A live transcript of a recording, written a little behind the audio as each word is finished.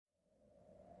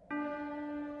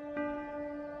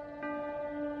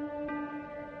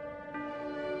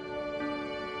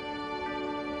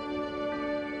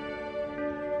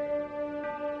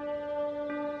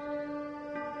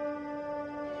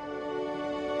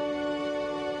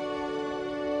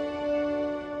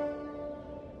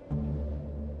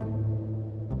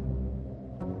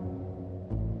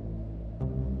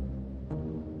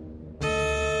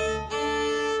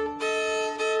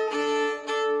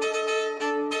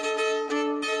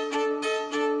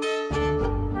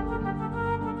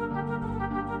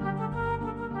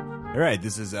All right,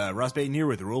 this is Ross Payton here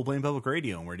with Role Playing Public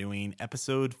Radio, and we're doing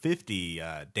episode 50,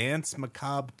 Dance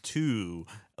Macabre 2,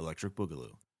 Electric Boogaloo.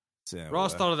 So,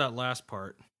 Ross thought of that last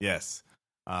part. Yes,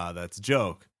 that's a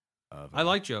joke. I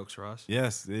like jokes, Ross.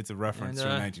 Yes, it's a reference to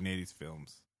 1980s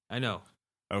films. I know.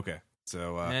 Okay,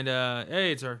 so... and,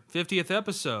 hey, it's our 50th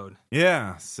episode.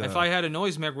 Yeah, so... If I had a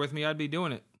noisemaker with me, I'd be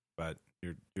doing it. But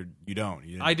you don't.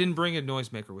 I didn't bring a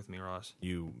noisemaker with me, Ross.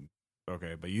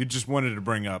 Okay, but you just wanted to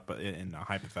bring up in a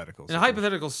hypothetical In a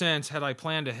hypothetical sense, had I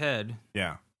planned ahead,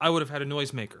 yeah, I would have had a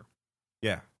noisemaker.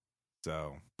 Yeah,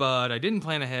 so... But I didn't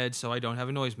plan ahead, so I don't have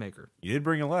a noisemaker. You did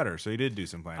bring a letter, so you did do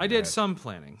some planning. I did ahead. some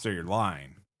planning. So you're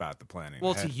lying about the planning.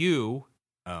 Well, ahead. to you.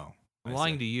 Oh. I'm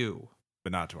lying to you.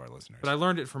 But not to our listeners. But I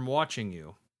learned it from watching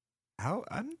you.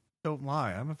 I don't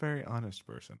lie. I'm a very honest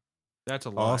person. That's a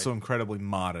lie. Also incredibly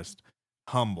modest,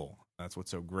 humble. That's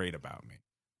what's so great about me.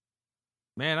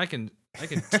 Man, I can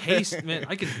taste. Man,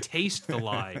 I can taste the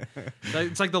lie.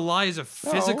 It's like the lie is a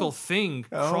physical thing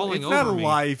crawling over me. It's not a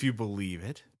lie if you believe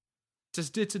it.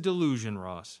 It's a delusion,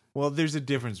 Ross. Well, there's a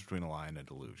difference between a lie and a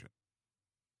delusion.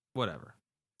 Whatever.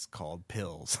 It's called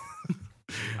pills.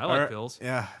 I like pills.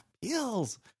 Yeah,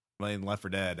 pills. In Left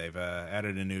 4 Dead, they've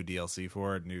added a new DLC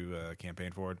for it, new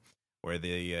campaign for it, where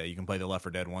you can play the Left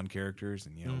 4 Dead 1 characters,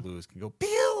 and Lewis can go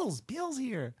pills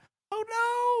here.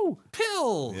 Oh no,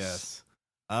 pills. Yes.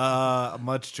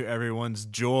 Much to everyone's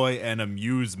joy and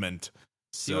amusement.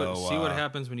 See what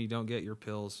happens when you don't get your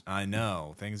pills. I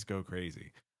know, things go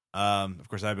crazy. Of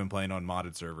course, I've been playing on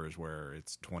modded servers where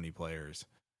it's 20 players,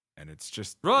 and it's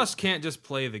just Ross can't just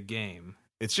play the game.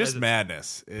 It's just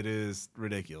madness. It is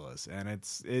ridiculous, and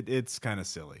it's kind of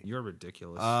silly. You're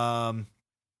ridiculous.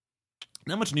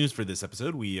 Not much news for this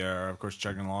episode. We are, of course,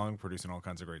 chugging along, producing all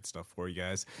kinds of great stuff for you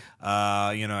guys.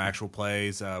 Actual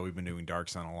plays. We've been doing Dark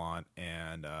Sun a lot,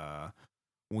 and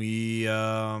we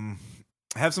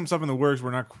have some stuff in the works. We're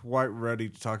not quite ready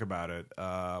to talk about it.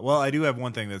 Well, I do have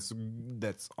one thing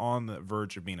that's on the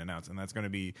verge of being announced, and that's going to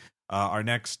be our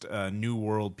next New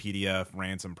World PDF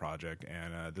ransom project.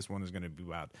 And this one is going to be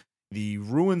about the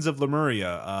ruins of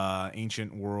Lemuria,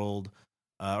 ancient world.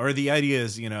 Or the idea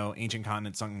is, ancient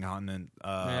continent, sunken continent.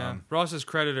 Ross's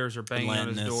creditors are banging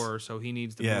Atlantis. on his door, so he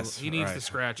needs to move. He needs to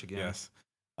scratch again. Yes.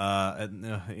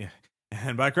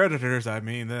 And by creditors, I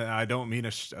mean that I don't mean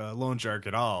a loan shark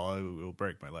at all. It will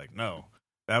break my leg. No,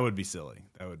 that would be silly.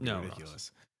 That would be ridiculous.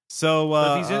 Ross. So,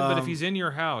 but if he's in your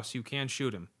house, you can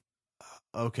shoot him.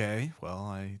 Okay. Well,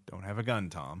 I don't have a gun,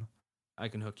 Tom. I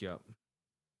can hook you up.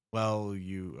 Well,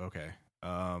 okay.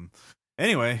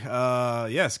 Anyway,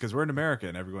 yes, because we're in America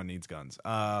and everyone needs guns.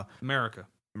 America.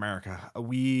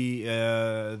 We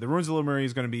the Ruins of Lemuria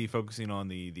is going to be focusing on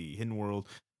the hidden world,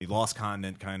 the lost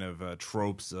continent kind of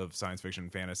tropes of science fiction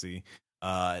and fantasy.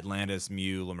 Atlantis,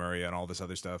 Mu, Lemuria, and all this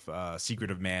other stuff. Secret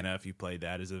of Mana, if you played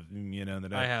that,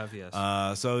 I have, yes.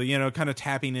 So kind of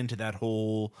tapping into that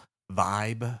whole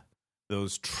vibe,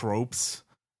 those tropes,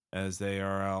 as they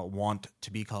are wont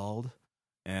to be called.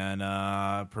 And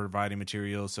providing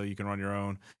materials so you can run your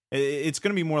own. It's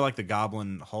going to be more like the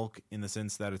Goblin Hulk in the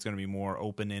sense that it's going to be more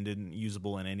open-ended and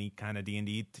usable in any kind of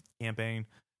D&D campaign.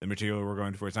 The material we're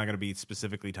going for, it's not going to be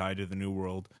specifically tied to the New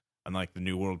World, unlike the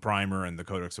New World Primer and the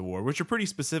Codex of War, which are pretty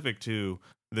specific to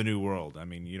the New World. I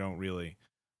mean, you don't really...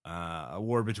 a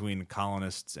war between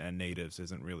colonists and natives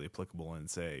isn't really applicable in,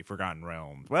 say, Forgotten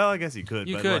Realms. Well, I guess you could.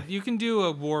 You can do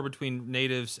a war between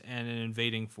natives and an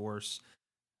invading force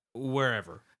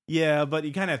wherever. Yeah, but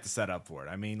you kind of have to set up for it.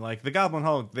 I mean, like the Goblin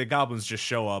Hulk, the goblins just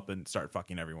show up and start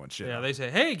fucking everyone's shit up. They say,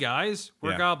 "Hey guys,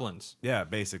 we're goblins. Yeah,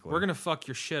 basically, we're gonna fuck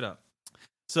your shit up."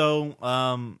 So,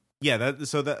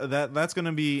 that's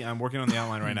gonna be. I'm working on the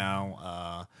outline right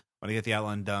now. When I get the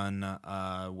outline done,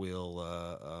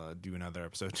 we'll do another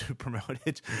episode to promote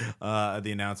it.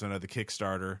 The announcement of the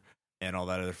Kickstarter and all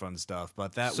that other fun stuff.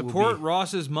 But that support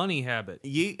Ross's money habit.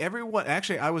 Everyone,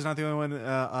 actually, I was not the only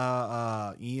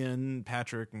one. Ian,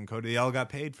 Patrick, and Cody, they all got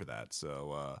paid for that.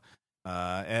 So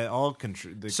all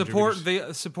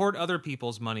support other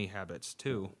people's money habits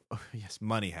too. Yes,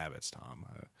 money habits, Tom.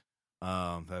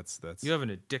 That's you have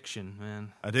an addiction,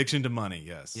 man. Addiction to money,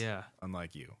 yes. Yeah,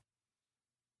 unlike you.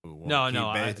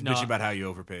 Bitch about how you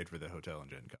overpaid for the hotel in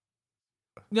Gen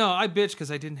Con. No, I bitch because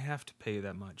I didn't have to pay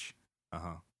that much.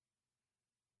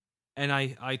 And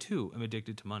I too am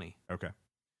addicted to money. Okay.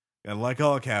 And like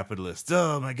all capitalists.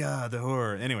 Oh my god, the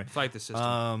horror. Anyway. Fight the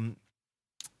system.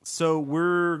 So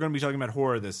we're going to be talking about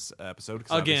horror this episode.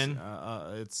 Again.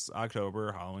 It's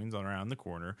October. Halloween's around the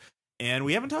corner. And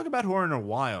we haven't talked about horror in a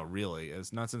while, really.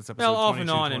 It's not since episode Well, off 22, and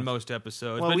on 20. in most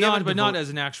episodes, Well, but we haven't not as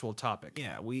an actual topic.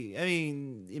 Yeah, I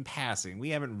mean, in passing, we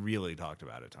haven't really talked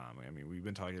about it, Tom. I mean, we've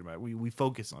been talking about we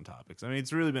focus on topics. I mean,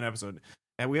 it's really been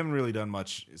and we haven't really done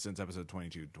much since episode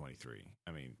 22 to 23.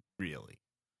 I mean, really.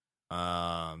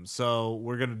 So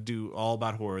we're gonna do all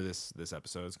about horror this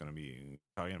episode. It's gonna be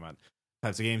talking about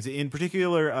types of games. In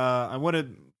particular, I want to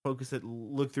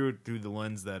look through it through the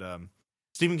lens that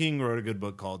Stephen King wrote a good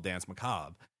book called Danse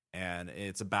Macabre. And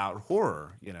it's about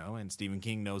horror, and Stephen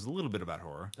King knows a little bit about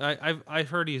horror. I've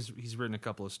heard he's written a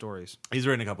couple of stories. He's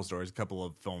written a couple stories, a couple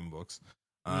of film books,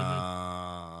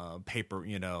 paper,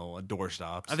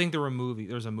 doorstops. I think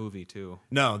there's a movie too.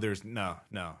 No,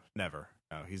 never.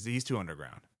 No, he's too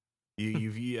underground.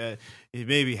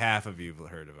 Maybe half of you've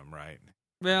heard of him, right?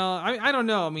 Well, I don't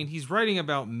know. I mean, he's writing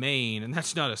about Maine, and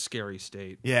that's not a scary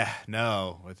state. Yeah,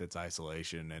 no, with its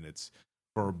isolation and its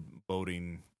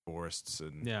foreboding forests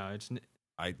and it's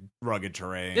rugged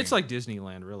terrain. It's like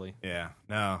Disneyland, really. Yeah,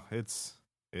 no, it's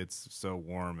so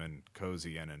warm and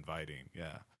cozy and inviting.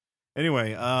 Yeah.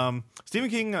 Anyway, Stephen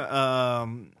King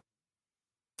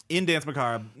in Danse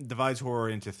Macabre divides horror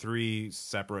into 3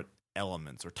 separate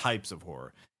elements or types of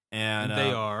horror, and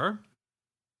they are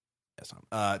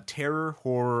terror,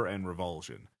 horror, and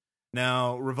revulsion.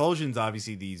 Now, revulsion's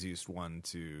obviously the easiest one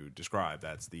to describe.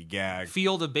 That's the gag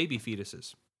field of baby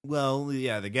fetuses. Well,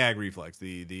 yeah, the gag reflex,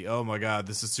 the oh my god,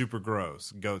 this is super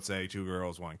gross. Goats say 2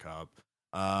 girls, 1 cup.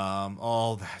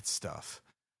 All that stuff.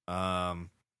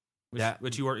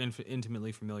 Which you are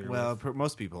intimately familiar with. Well,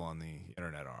 most people on the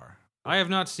internet are. I have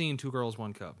not seen 2 girls,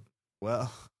 1 cup.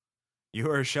 Well,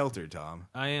 you are sheltered, Tom.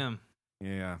 I am.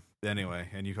 Yeah. Anyway,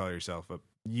 and you call yourself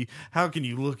how can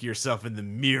you look yourself in the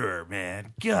mirror,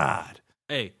 man? God.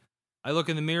 Hey, I look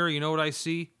in the mirror, you know what I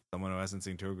see? Someone who hasn't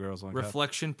seen 2 girls, 1 cup?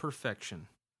 Reflection perfection.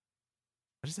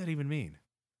 What does that even mean?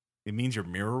 It means your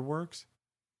mirror works?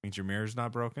 It means your mirror's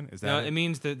not broken? Is that No, it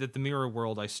means that the mirror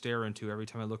world I stare into every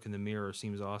time I look in the mirror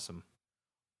seems awesome.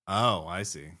 Oh, I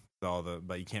see.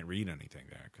 But you can't read anything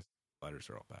there because the letters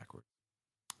are all backwards.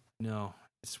 No,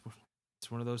 it's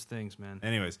one of those things, man.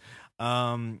 Anyways,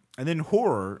 and then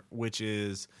horror, which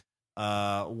is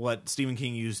what Stephen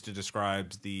King used to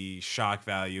describe the shock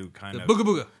value The booga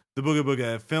booga. The booga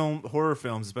booga horror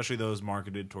films, especially those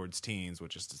marketed towards teens,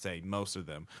 which is to say most of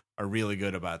them are really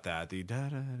good about that. The da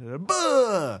da da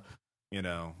buh, kind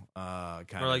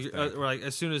or of thing. or like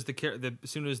as soon as the kid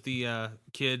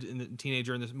and the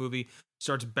teenager in this movie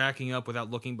starts backing up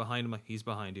without looking behind him, like, he's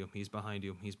behind you, he's behind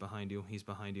you, he's behind you, he's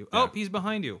behind you. Yeah. Oh, he's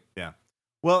behind you. Yeah.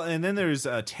 Well, and then there's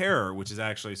terror, which is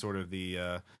actually sort of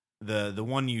the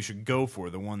one you should go for,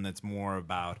 the one that's more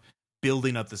about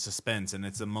building up the suspense, and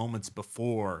it's the moments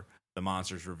before the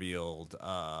monster's revealed,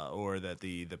 or that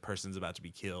the person's about to be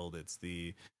killed. It's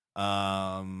the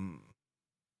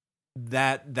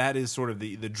that is sort of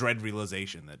the dread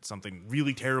realization that something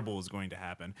really terrible is going to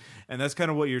happen, and that's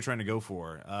kind of what you're trying to go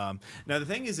for. Now the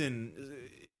thing is,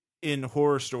 in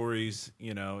horror stories,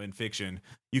 in fiction,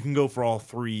 you can go for all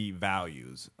 3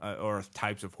 values or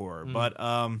types of horror, but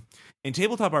in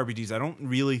tabletop RPGs, I don't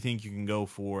really think you can go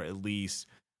for at least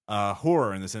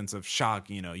horror in the sense of shock.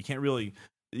 You can't really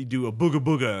do a booga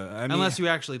booga unless you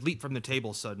actually leap from the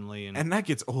table suddenly, and that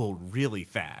gets old really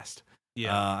fast.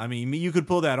 Yeah, I mean, you could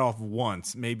pull that off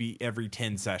once, maybe every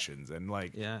 10 sessions, and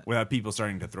without people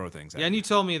starting to throw things at you. And you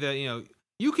told me that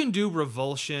you can do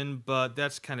revulsion, but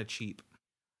that's kind of cheap.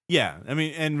 Yeah, I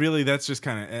mean, and really, that's just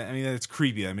kind of, that's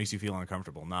creepy. That makes you feel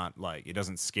uncomfortable, not like it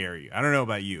doesn't scare you. I don't know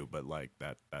about you, but like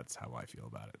that's how I feel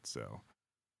about it. So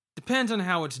depends on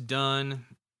how it's done,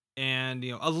 and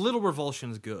a little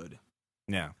revulsion's good.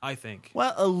 Yeah, I think.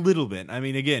 Well, a little bit. I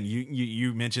mean, again,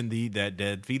 you mentioned that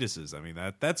dead fetuses. I mean,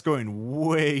 that's going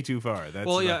way too far.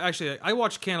 Actually, I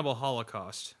watched Cannibal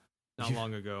Holocaust not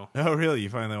long ago. Oh, really? You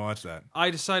finally watched that?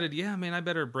 I decided, man, I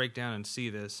better break down and see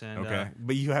this. And okay,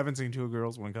 but you haven't seen 2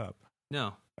 girls, 1 cup.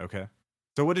 No. Okay.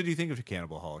 So, what did you think of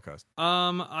Cannibal Holocaust?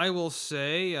 I will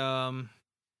say, I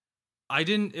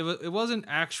didn't. It wasn't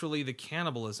actually the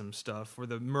cannibalism stuff or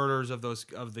the murders of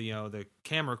the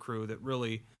camera crew that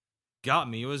really got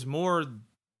me. It was more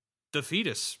the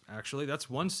fetus. Actually, that's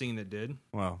one scene that did.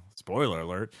 Well, spoiler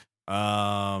alert.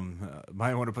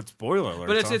 Might want to put spoiler alert.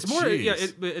 But it's more. Jeez. Yeah.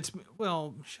 It's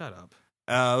well. Shut up.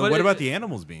 What about the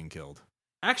animals being killed?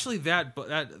 Actually, that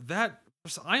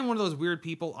I'm one of those weird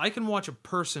people. I can watch a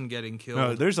person getting killed.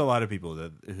 No, there's a lot of people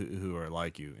who are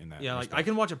like you in that. Yeah, respect. Like I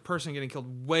can watch a person getting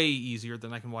killed way easier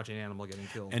than I can watch an animal getting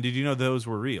killed. And did you know those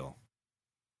were real?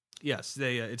 Yes,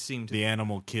 they. It seemed the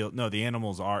animal kill. No, the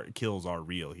animals kills are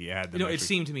real. He had them. It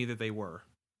seemed to me that they were.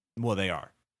 Well, they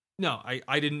are. No,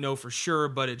 I didn't know for sure,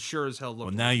 but it sure as hell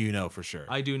looked. Well, now you know for sure.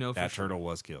 I do know for that sure. turtle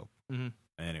was killed. Mm-hmm.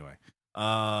 Anyway,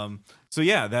 so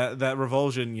yeah, that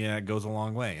revulsion goes a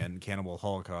long way, and Cannibal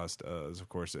Holocaust is of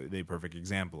course the perfect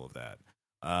example of that.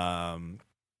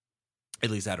 At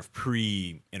least out of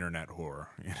pre-internet horror,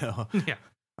 Yeah.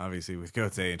 Obviously, with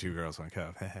Goatse and Two Girls One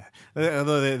Cup,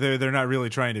 although they're not really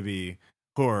trying to be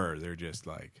horror, they're just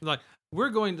like we're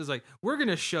going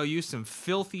to show you some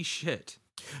filthy shit.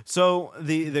 So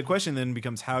the question then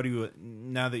becomes, how do you,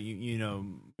 now that you know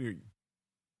you're,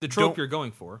 the trope you're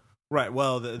going for, right?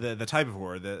 Well, the type of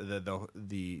horror,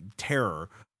 the terror.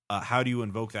 How do you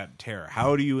invoke that terror?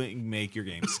 How do you make your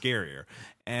game scarier?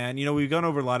 And we've gone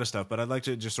over a lot of stuff, but I'd like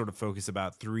to just sort of focus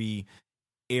about 3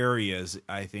 areas.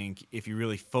 I think if you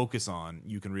really focus on,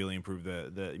 you can really improve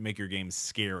the make your game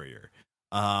scarier.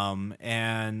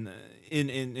 And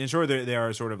in short, there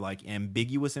are sort of like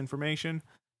ambiguous information.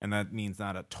 And that means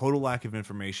not a total lack of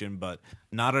information, but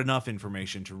not enough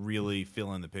information to really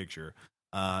fill in the picture.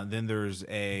 Then there's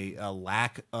a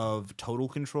lack of total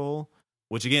control,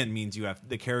 which again means you have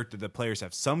the players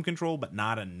have some control, but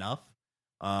not enough.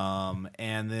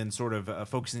 And then sort of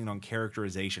focusing on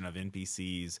characterization of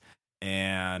NPCs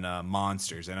and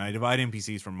monsters. And I divide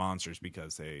NPCs from monsters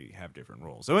because they have different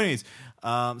roles. So anyways,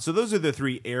 so those are the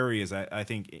 3 areas I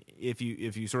think if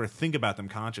you sort of think about them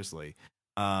consciously,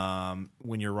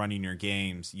 when you're running your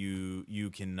games, you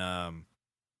can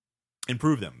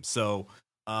improve them. So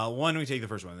one, we take the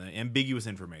first one, the ambiguous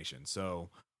information. So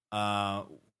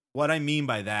what I mean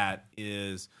by that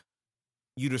is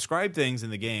you describe things in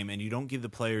the game and you give the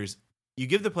players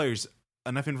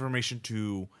enough information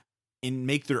to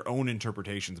make their own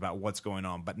interpretations about what's going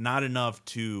on, but not enough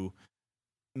to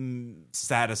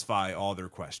satisfy all their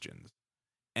questions.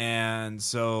 And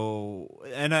so,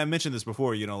 and I mentioned this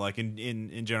before, like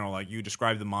in general, like you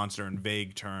describe the monster in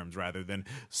vague terms rather than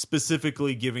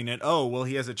specifically giving it, oh, well,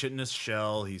 he has a chitinous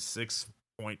shell, he's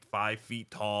 6.5 feet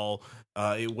tall,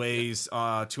 it weighs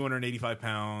 285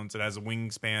 pounds, it has a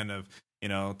wingspan of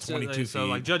 22 feet. So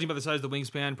like judging by the size of the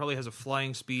wingspan, probably has a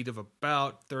flying speed of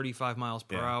about 35 miles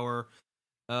per hour.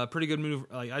 Pretty good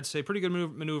I'd say pretty good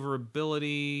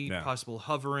maneuverability, possible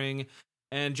hovering.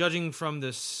 And judging from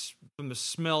the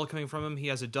smell coming from him, he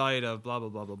has a diet of blah, blah,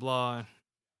 blah, blah, blah.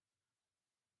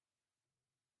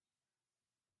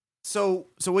 So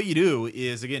what you do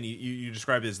is, again, you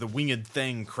describe it as the winged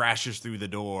thing crashes through the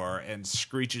door and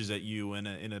screeches at you in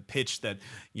a pitch that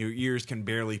your ears can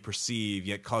barely perceive,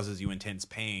 yet causes you intense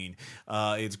pain.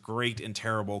 Its great and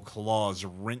terrible claws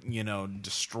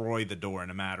destroy the door in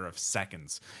a matter of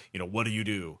seconds. What do you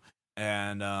do?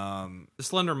 And the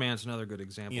Slender Man's another good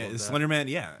example. Yeah, of the that. Slender Man.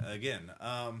 Yeah, again,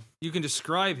 you can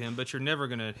describe him, but you're never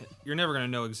gonna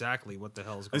know exactly what the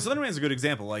hell's going on. The Slender Man's a good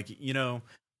example. Like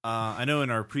I know in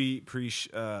our pre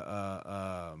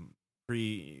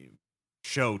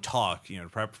show talk,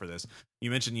 prep for this, you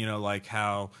mentioned like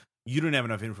how you didn't have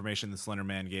enough information in the Slender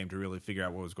Man game to really figure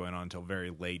out what was going on until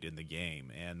very late in the game,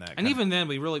 and even then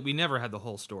we never had the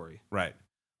whole story. Right.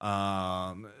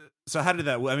 So how did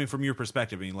that? I mean, from your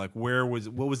perspective, like what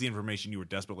was the information you were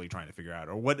desperately trying to figure out,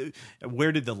 or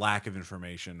where did the lack of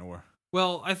information, or?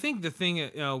 Well, I think the thing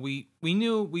we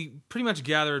knew, we pretty much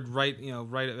gathered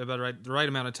the right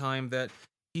amount of time that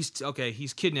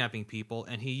he's kidnapping people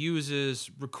and he uses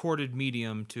recorded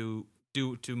medium to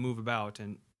move about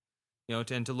and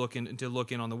to look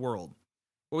in on the world.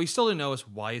 What we still didn't know is,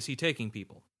 why is he taking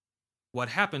people? What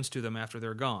happens to them after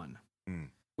they're gone?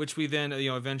 Which we then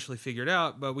eventually figured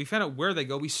out, but we found out where they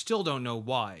go. We still don't know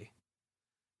why,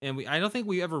 and I don't think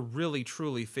we ever really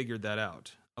truly figured that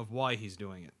out, of why he's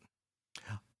doing it.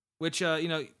 Which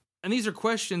and these are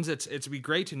questions it's be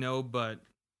great to know, but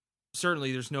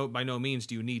certainly by no means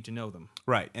do you need to know them.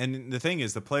 Right, and the thing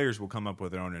is, the players will come up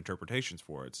with their own interpretations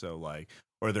for it. So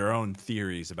or their own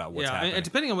theories about what's happening. And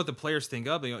depending on what the players think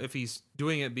of, if he's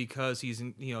doing it because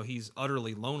he's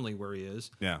utterly lonely where he is.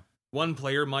 Yeah. One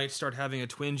player might start having a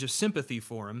twinge of sympathy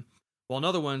for him, while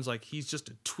another one's like, he's just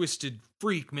a twisted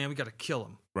freak, man, we got to kill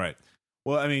him. Right.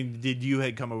 Well, I mean, did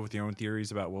you come up with your own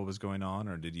theories about what was going on,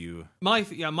 or did you? My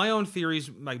own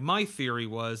theories. My theory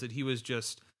was that he was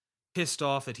just pissed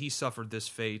off that he suffered this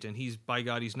fate, and he's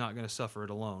not going to suffer it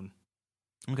alone.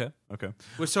 Okay.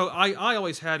 So I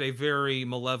always had a very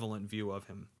malevolent view of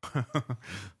him.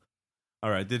 All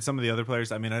right. Did some of the other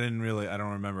players? I mean, I don't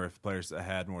remember if players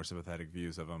had more sympathetic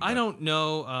views of him. I don't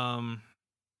know.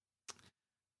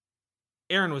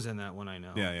 Aaron was in that one, I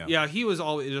know. Yeah. Yeah, he was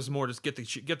always just more get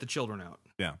the children out.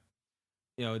 Yeah.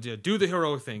 Do the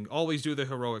heroic thing. Always do the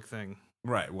heroic thing.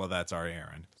 Right. Well, that's our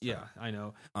Aaron. So. Yeah, I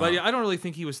know. But I don't really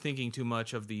think he was thinking too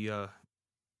much of the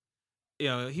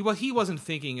he wasn't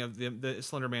thinking of the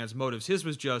Slender Man's motives. His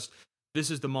was just, this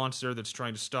is the monster that's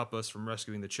trying to stop us from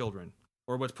rescuing the children,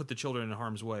 or what's put the children in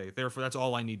harm's way. Therefore, that's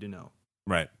all I need to know.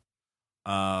 Right.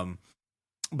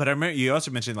 But I remember you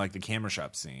also mentioned like the camera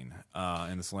shop scene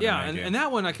in the Slender Man game. And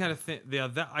that one I kind of think,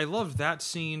 I loved that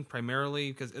scene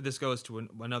primarily because this goes to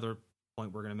another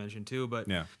point we're going to mention too. But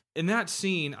in that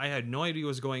scene, I had no idea what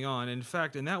was going on. In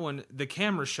fact, in that one, the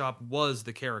camera shop was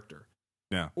the character.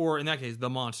 Yeah. Or in that case, the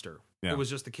monster. Yeah. It was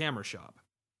just the camera shop.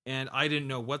 And I didn't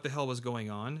know what the hell was going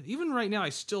on. Even right now, I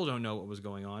still don't know what was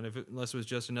going on, unless it was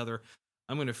just another,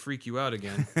 I'm going to freak you out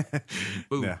again.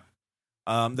 Boom. Yeah.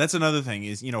 That's another thing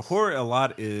is, horror a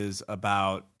lot is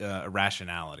about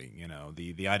irrationality.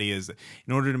 The idea is that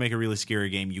in order to make a really scary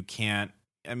game, you can't,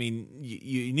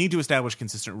 you need to establish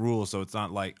consistent rules so it's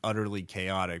not like utterly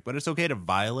chaotic, but it's okay to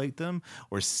violate them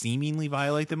or seemingly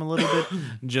violate them a little bit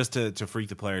just to freak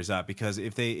the players out. Because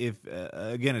if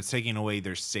again, it's taking away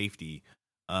their safety,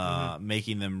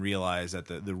 making them realize that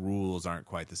the rules aren't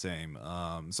quite the same.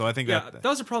 So I think that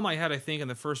was a problem I had, I think, in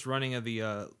the first running of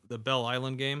the Bell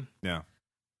Island game. Yeah.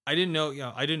 I didn't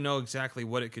know exactly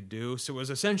what it could do, so it was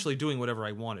essentially doing whatever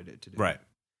I wanted it to do. Right.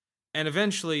 And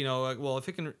eventually, if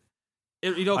it can,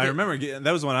 I remember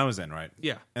that was when I was in, right?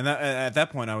 Yeah. And at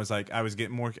that point, I was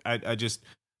getting more. I just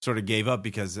sort of gave up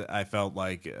because I felt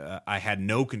like I had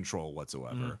no control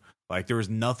whatsoever. Mm-hmm. Like there was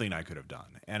nothing I could have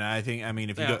done. And I think,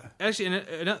 if you go actually, and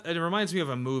it reminds me of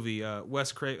a movie, it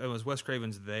was Wes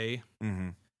Craven's They. Mm-hmm.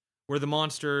 Where the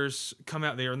monsters come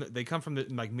out, they come from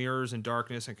like mirrors and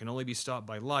darkness and can only be stopped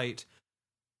by light,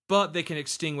 but they can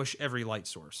extinguish every light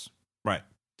source. Right.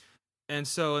 And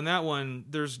so in that one,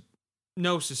 there's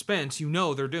no suspense.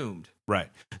 They're doomed. Right.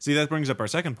 See, that brings up our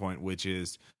second point, which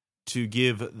is to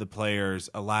give the players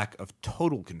a lack of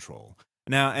total control.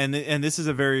 Now, and this is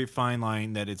a very fine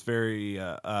line that it's very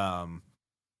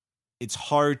it's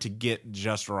hard to get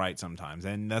just right sometimes,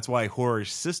 and that's why horror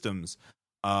systems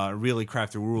really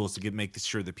craft the rules to make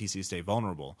sure the PCs stay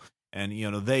vulnerable. And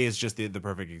They is just the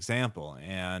perfect example.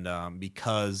 And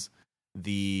because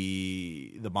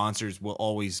the monsters will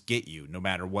always get you no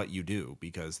matter what you do,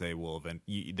 because they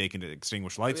can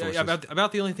extinguish light sources.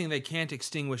 About the only thing they can't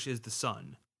extinguish is the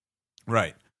sun.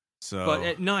 Right. So, but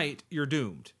at night you're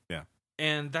doomed. Yeah.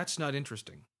 And that's not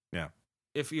interesting. Yeah.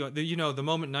 If the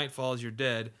moment night falls, you're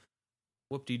dead.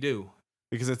 Whoop-de-doo.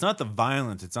 Because it's not the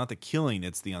violence, it's not the killing,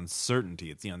 it's the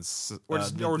uncertainty, it's the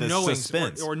knowing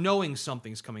suspense, or knowing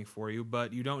something's coming for you,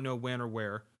 but you don't know when or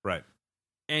where. Right.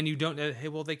 And you don't. Hey,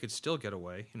 well, they could still get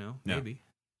away. Maybe.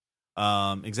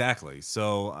 Exactly.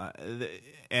 So,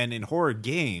 and in horror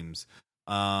games,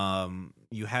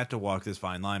 you had to walk this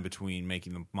fine line between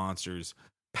making the monsters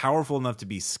powerful enough to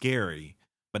be scary,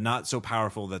 but not so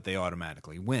powerful that they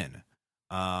automatically win.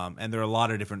 And there are a lot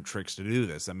of different tricks to do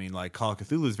this. Like Call of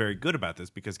Cthulhu is very good about this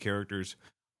because characters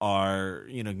are,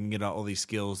 can get all these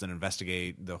skills and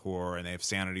investigate the horror, and they have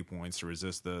sanity points to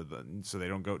resist so they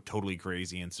don't go totally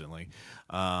crazy instantly.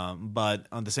 But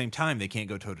at the same time, they can't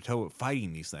go toe to toe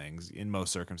fighting these things in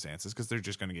most circumstances because they're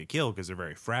just going to get killed because they're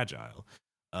very fragile.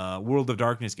 World of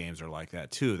Darkness games are like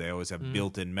that too. They always have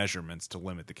built-in measurements to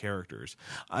limit the characters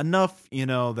enough,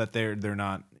 that they're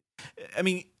not.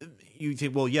 You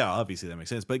think, well, yeah, obviously that makes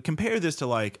sense. But compare this to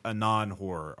like a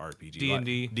non-horror RPG,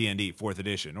 D&D, like D&D 4th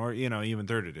edition, or even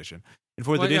 3rd edition. In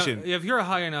 4th edition, if you're a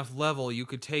high enough level, you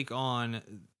could take on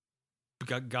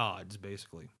gods,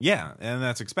 basically. Yeah, and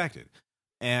that's expected.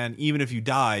 And even if you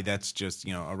die, that's just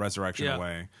a resurrection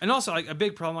away. And also, like a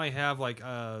big problem I have, like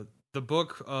the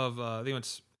book of I think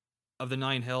it's of the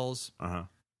Nine Hells.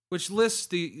 Which lists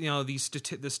the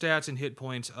stats and hit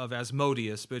points of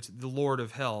Asmodeus, but it's the Lord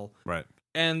of Hell, right?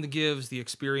 And gives the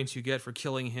experience you get for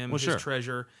killing him, his sure.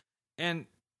 treasure. And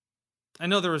I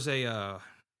know there was a.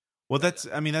 Well, that's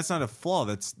not a flaw.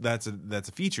 That's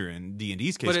a feature in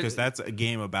D&D's case because that's a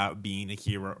game about being a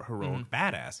heroic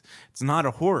badass. It's not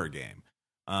a horror game.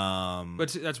 But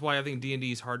that's why I think D&D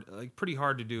is hard, like pretty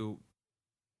hard to do.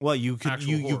 Well, you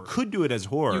could do it as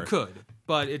horror. You could,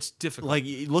 but it's difficult. Like,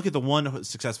 look at the one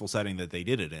successful setting that they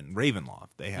did it in, Ravenloft.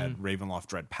 They had Ravenloft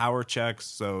Dread power checks,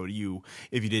 so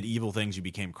if you did evil things, you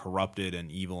became corrupted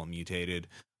and evil and mutated.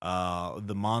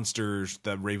 The monsters,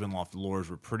 the Ravenloft lords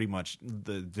were pretty much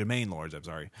the domain lords.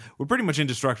 Were pretty much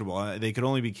indestructible. They could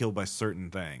only be killed by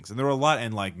certain things, and there were a lot.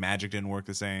 And like magic didn't work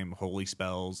the same. Holy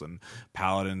spells and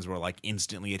paladins were like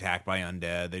instantly attacked by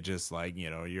undead. They just like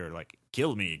you're like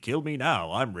kill me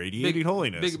now. I'm radiating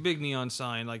holiness. Big neon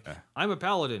sign like I'm a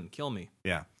paladin. Kill me.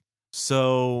 Yeah.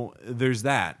 So there's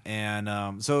that,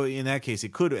 and so in that case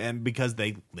it could, and because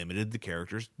they limited the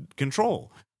character's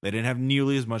control. They didn't have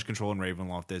nearly as much control in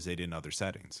Ravenloft as they did in other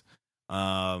settings.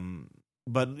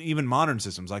 but even modern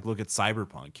systems, like look at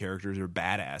Cyberpunk, characters are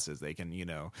badasses. They can,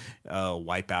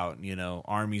 wipe out,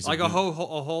 armies. Like a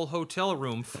whole hotel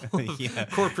room full of Yeah.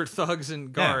 corporate thugs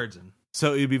and guards. And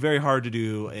So it'd be very hard to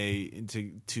do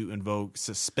to invoke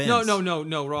suspense.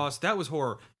 No, Ross, that was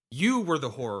horror. You were the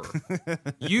horror.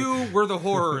 You were the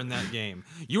horror in that game.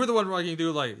 You were the one where you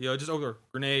do just over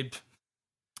grenade.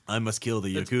 I must kill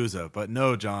the Yakuza, but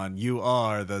no, John, you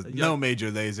are no Major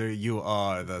Laser. You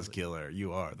are the killer.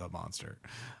 You are the monster.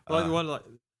 I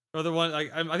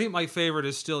think my favorite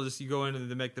is still just you go into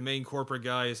the main corporate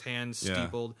guy, his hands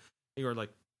steepled. You are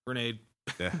like grenade.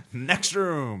 Yeah. Next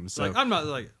room. So I'm not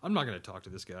going to talk to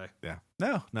this guy. Yeah.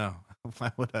 No.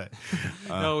 Why would I?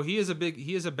 No, he is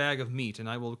a bag of meat, and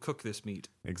I will cook this meat.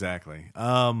 Exactly.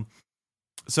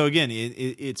 So again,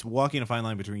 it's walking a fine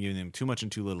line between giving them too much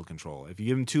and too little control. If you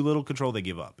give them too little control, they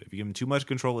give up. If you give them too much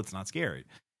control, it's not scary.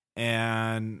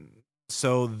 And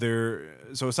so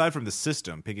aside from the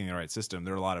system, picking the right system,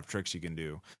 there are a lot of tricks you can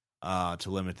do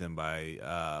to limit them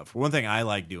by. For one thing, I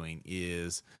like doing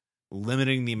is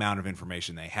limiting the amount of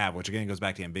information they have, which again goes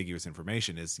back to ambiguous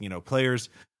information. Is players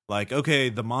like, okay,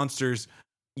 the monsters.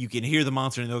 You can hear the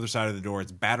monster on the other side of the door.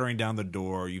 It's battering down the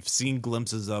door. You've seen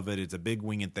glimpses of it. It's a big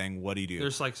winged thing. What do you do?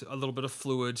 There's like a little bit of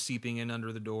fluid seeping in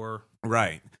under the door.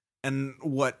 Right. And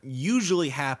what usually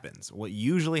happens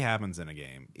in a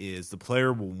game is the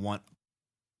player will want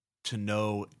to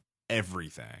know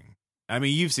everything. I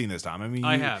mean, you've seen this, Tom. I mean,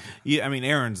 I have. Yeah, I mean,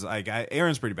 Aaron's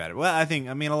pretty bad at it. Well,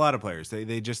 I mean, a lot of players,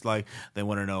 they just they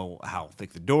want to know how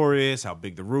thick the door is, how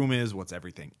big the room is, what's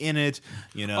everything in it,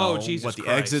 what the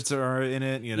exits are in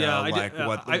it,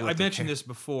 I mentioned this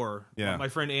before. Yeah. My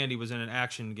friend Andy was in an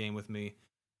action game with me,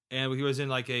 and he was in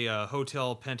like a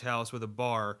hotel penthouse with a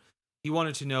bar. He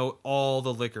wanted to know all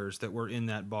the liquors that were in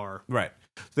that bar. Right.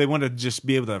 They want to just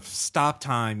be able to stop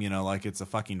time, like it's a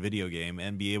fucking video game,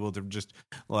 and be able to just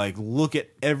look at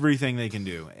everything they can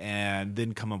do and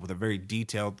then come up with a very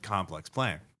detailed, complex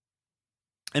plan.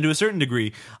 And to a certain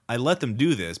degree, I let them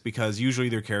do this because usually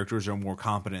their characters are more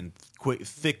competent,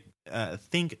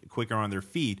 think quicker on their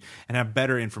feet, and have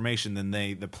better information than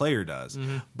the player does.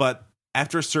 Mm-hmm. But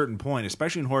after a certain point,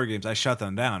 especially in horror games, I shut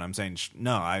them down. I'm saying,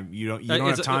 no, you don't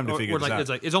have time to figure this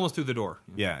out. It's almost through the door.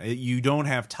 Yeah, you don't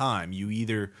have time.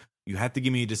 You have to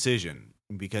give me a decision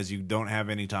because you don't have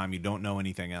any time. You don't know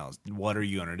anything else. What are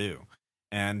you going to do?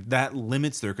 And that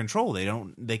limits their control.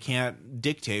 They can't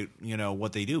dictate,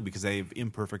 what they do because they have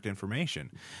imperfect information.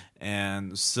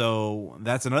 And so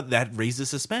that raises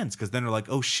suspense because then they're like,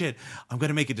 oh shit, I'm going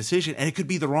to make a decision and it could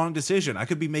be the wrong decision. I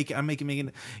could be making,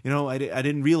 I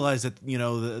didn't realize that,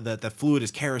 that fluid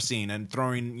is kerosene and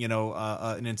throwing,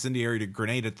 an incendiary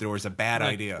grenade at the door is a bad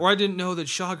idea. Or I didn't know that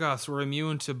Shoggoths were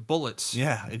immune to bullets.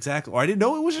 Yeah, exactly. Or I didn't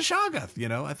know it was a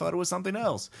Shoggoth, I thought it was something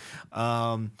else.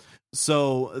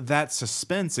 So that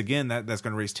suspense, again, that's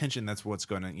going to raise tension. That's what's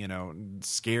going to,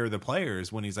 scare the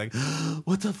players when he's like,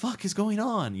 what the fuck is going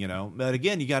on? But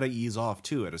again, you got to ease off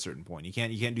too at a certain point. You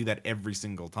can't do that every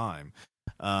single time.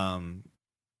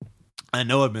 I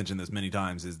know I've mentioned this many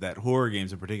times, is that horror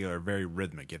games in particular are very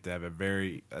rhythmic. You have to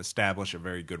have establish a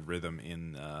very good rhythm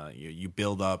in, you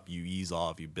build up, you ease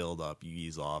off, you build up, you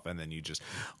ease off, and then you just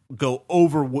go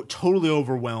totally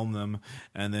overwhelm them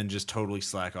and then just totally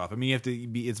slack off. I mean, you have to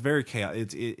be, it's very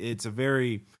chaotic. It's a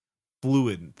very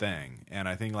fluid thing. And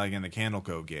I think like in the Candle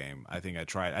Cove game, I think I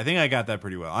got that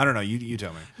pretty well. I don't know. You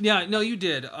tell me. Yeah, no, you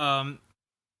did.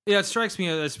 It strikes me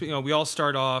as, we all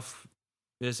start off,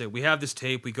 we have this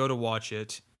tape, we go to watch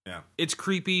it. Yeah. It's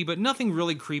creepy, but nothing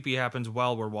really creepy happens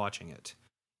while we're watching it.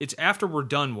 It's after we're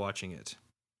done watching it.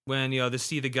 When, they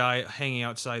see the guy hanging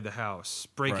outside the house,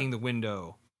 breaking the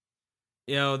window.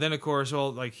 Then of course,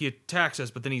 he attacks us,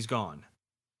 but then he's gone.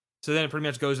 So then it pretty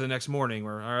much goes to the next morning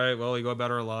where, all right, well, we go about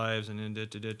our lives and then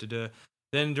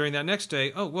Then during that next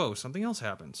day, oh, whoa, something else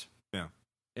happens. Yeah.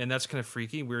 And that's kind of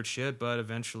freaky, weird shit, but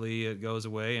eventually it goes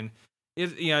away and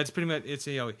it's pretty much,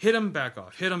 hit him, back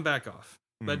off.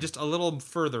 But just a little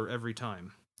further every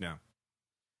time. Yeah. And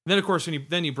then, of course,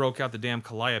 when he broke out the damn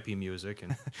Calliope music.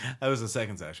 And that was the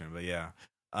second session, but yeah.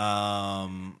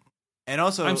 And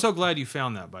also... I'm so glad you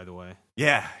found that, by the way.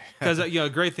 Yeah. Because, the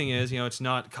great thing is, it's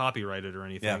not copyrighted or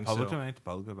anything. Yeah, public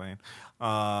domain.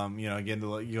 Again,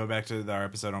 you go back to our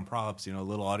episode on props, a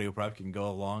little audio prop can go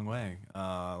a long way.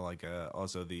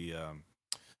 Also the...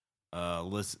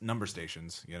 list number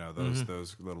stations,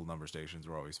 those little number stations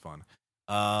were always fun.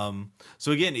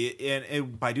 So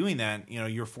again, by doing that,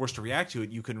 you're forced to react to it.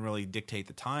 You couldn't really dictate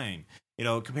the time.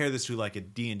 Compare this to like a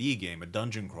D&D game, a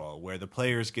dungeon crawl, where the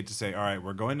players get to say, all right,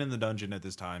 we're going in the dungeon at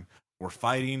this time. We're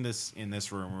fighting this in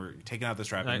this room. We're taking out this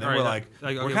trap. And then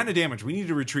we're kind of damaged. We need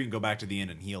to retreat and go back to the inn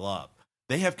and heal up.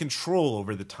 they have control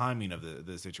over the timing of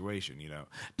the situation.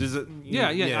 Does it? Yeah.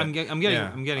 I'm getting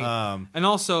it. And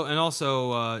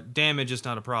also, damage is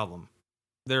not a problem.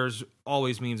 There's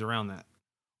always means around that.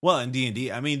 Well, in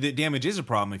D&D, I mean, the damage is a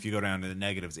problem if you go down to the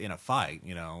negatives in a fight.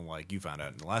 Like you found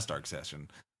out in the last Dark Session.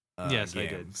 Yes, game. I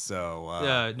did.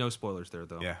 So no spoilers there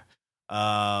though. Yeah.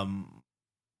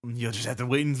 You'll just have to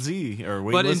wait and see, or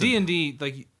wait. But and in D&D,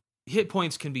 like hit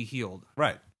points can be healed,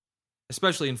 right?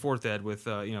 Especially in 4th Ed with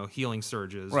healing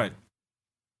surges, right?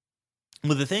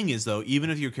 Well, the thing is, though,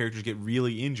 even if your characters get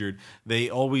really injured, they're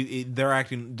the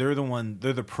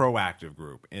proactive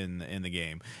group in the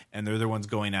game, and they're the ones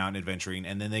going out and adventuring,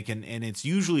 and then they can, and it's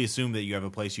usually assumed that you have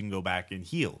a place you can go back and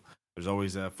heal. There's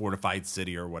always a fortified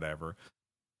city or whatever,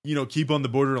 keep on the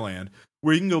borderland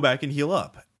where you can go back and heal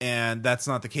up, and that's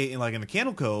not the case. Like in the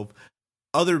Candle Cove,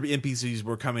 other NPCs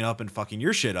were coming up and fucking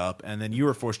your shit up, and then you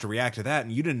were forced to react to that,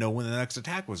 and you didn't know when the next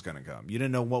attack was going to come. You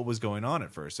didn't know what was going on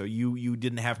at first, so you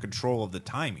didn't have control of the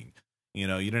timing. You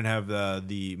didn't have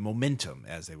the momentum,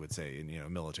 as they would say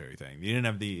in military thing. You didn't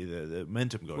have the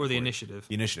momentum going, or the initiative.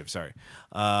 The initiative, sorry.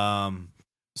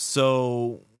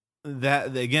 So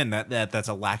that again, that's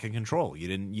a lack of control. You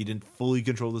didn't fully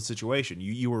control the situation.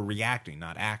 You were reacting,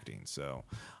 not acting. So,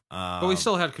 but we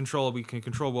still had control. We can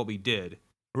control what we did.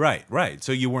 Right.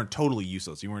 So you weren't totally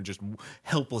useless. You weren't just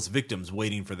helpless victims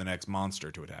waiting for the next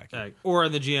monster to attack you. Or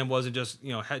the GM wasn't just,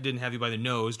 didn't have you by the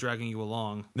nose dragging you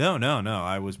along. No.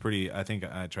 I think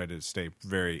I tried to stay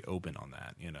very open on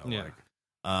that,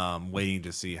 waiting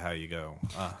to see how you go.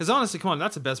 Because honestly, come on,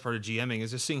 that's the best part of GMing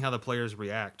is just seeing how the players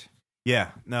react.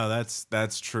 Yeah, no,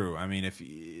 that's true. I mean,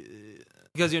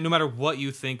 because no matter what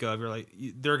you think of, you're like,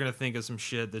 they're going to think of some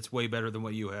shit that's way better than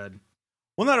what you had.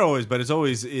 Well, not always, but it's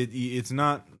always it's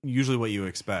not usually what you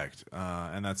expect,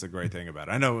 and that's a great thing about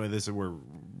it. I know we're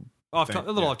off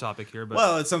topic here, but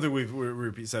well, it's something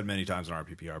we've said many times in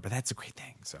RPPR, but that's a great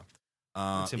thing. So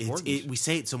it's important. We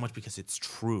say it so much because it's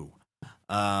true.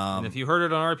 And if you heard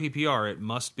it on RPPR, it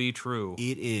must be true.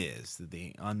 It is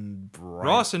the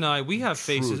Ross and I, we have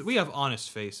truth. faces. We have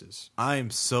honest faces. I am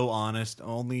so honest.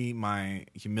 Only my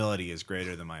humility is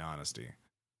greater than my honesty,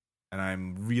 and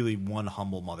I'm really one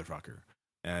humble motherfucker.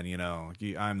 And,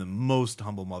 I'm the most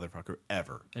humble motherfucker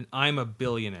ever. And I'm a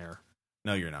billionaire.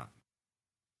 No, you're not.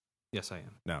 Yes, I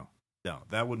am. No.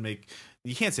 That would make...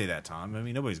 You can't say that, Tom. I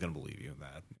mean, nobody's going to believe you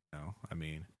that. I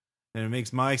mean, and it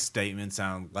makes my statement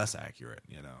sound less accurate,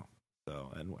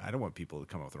 So, and I don't want people to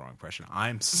come up with the wrong impression.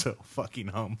 I'm so fucking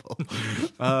humble.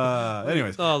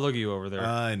 Anyways. Oh, look at you over there.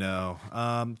 I know.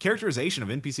 Characterization of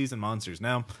NPCs and monsters.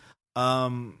 Now,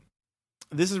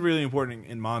 this is really important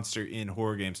in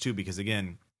horror games too, because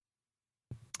again,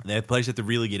 players have to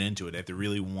really get into it. They have to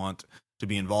really want to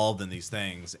be involved in these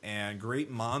things. And great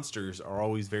monsters are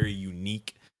always very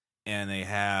unique, and they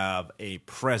have a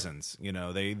presence.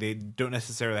 They don't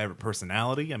necessarily have a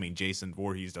personality. I mean, Jason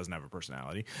Voorhees doesn't have a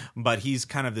personality, but he's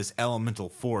kind of this elemental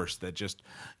force that just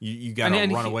you got to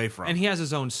run away from. And he has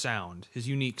his own sound, his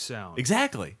unique sound.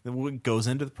 Exactly, it goes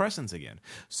into the presence again.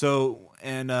 So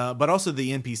but also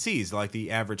the NPCs, like the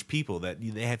average people, that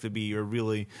they have to be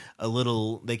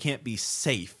they can't be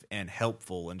safe and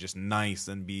helpful and just nice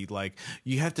and be like,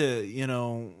 you have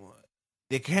to,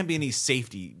 there can't be any safe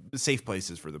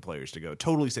places for the players to go.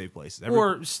 Totally safe places.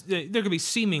 Or there could be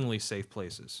seemingly safe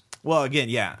places. Well, again,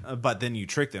 yeah, but then you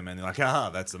trick them and they're like, aha,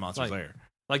 that's the monster's lair.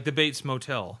 Like the Bates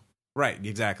Motel. Right,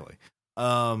 exactly.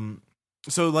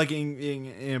 So like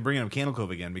in bringing up Candle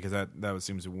Cove again, because that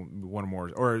seems one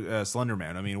more, or Slender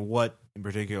Man. I mean, what in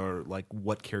particular, like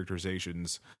what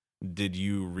characterizations did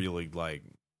you really like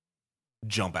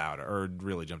jumped out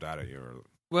at you? Or...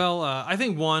 Well, I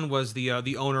think one was the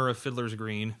owner of Fiddler's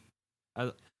Green.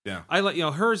 I like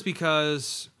hers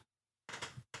because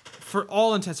for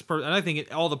all intents and purposes, and I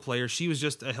think all the players, she was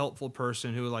just a helpful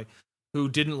person who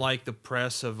didn't like the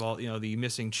press of all the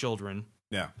missing children.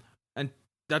 Yeah. And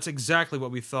that's exactly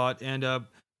what we thought. And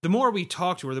the more we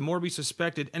talked to her, the more we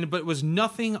suspected. But it was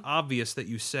nothing obvious that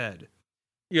you said.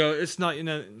 It's not.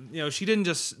 She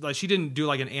didn't do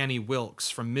like an Annie Wilkes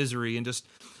from Misery and just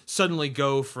suddenly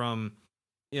go from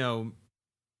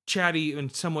chatty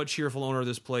and somewhat cheerful owner of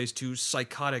this place to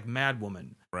psychotic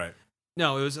madwoman. Right.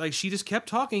 No, it was like she just kept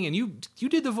talking, and you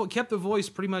did kept the voice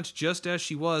pretty much just as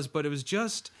she was, but it was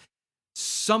just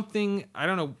something. I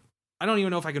don't know. I don't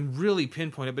even know if I can really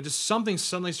pinpoint it, but just something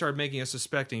suddenly started making us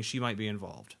suspecting she might be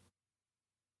involved.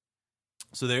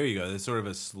 So there you go. There's sort of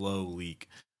a slow leak.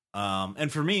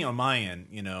 And for me, on my end,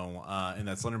 in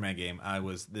that Slenderman game, I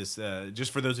was this,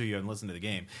 just for those of you who haven't listened to the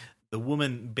game, the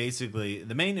woman basically,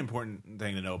 the main important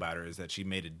thing to know about her is that she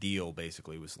made a deal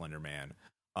basically with Slenderman,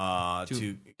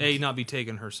 to not be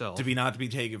taken herself, not to be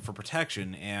taken for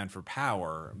protection and for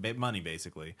power, money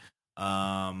basically,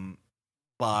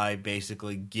 by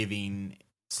basically giving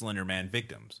Slender Man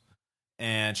victims.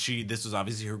 And this was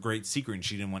obviously her great secret, and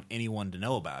she didn't want anyone to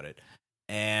know about it.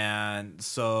 And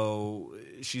so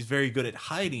she's very good at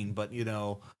hiding, but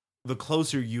the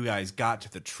closer you guys got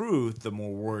to the truth, the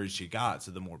more worried she got,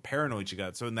 so the more paranoid she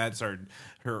got. So and that started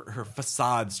her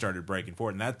facade started breaking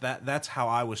forward, and that's how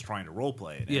I was trying to role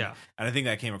play it. And I think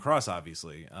that came across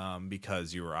obviously,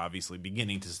 because you were obviously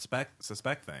beginning to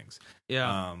suspect things.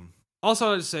 Yeah.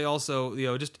 Also, I'd say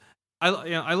just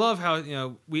I love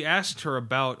how we asked her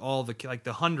about all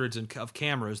the hundreds of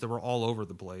cameras that were all over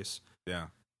the place. Yeah.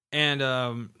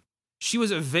 And she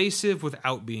was evasive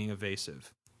without being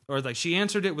evasive, or she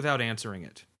answered it without answering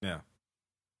it. Yeah.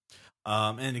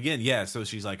 And again, so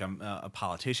she's like a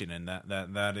politician, and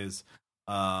that is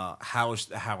how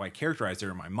I characterized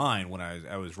her in my mind when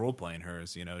I was role playing her.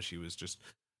 Is she was just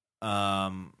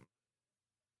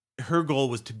her goal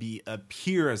was to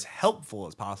appear as helpful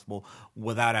as possible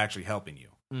without actually helping you.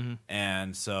 Mm-hmm.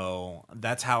 And so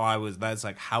that's how I was. That's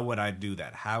like, how would I do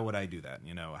that? How would I do that?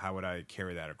 How would I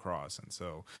carry that across? And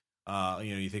so,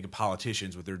 you think of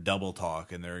politicians with their double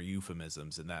talk and their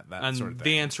euphemisms and that sort of thing.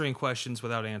 The answering questions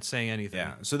without saying anything.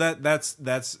 Yeah. So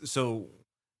that's so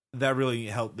that really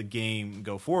helped the game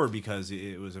go forward, because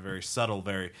it was a very subtle,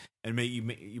 and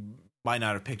you might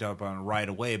not have picked up on it right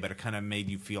away, but it kind of made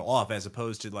you feel off, as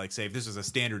opposed to say if this was a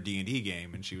standard D&D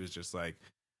game and she was just like,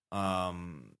 a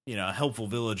helpful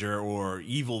villager or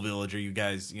evil villager, you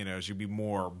guys, should be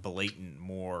more blatant,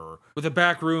 more with a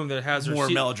back room that has more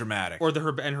melodramatic, or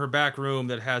her back room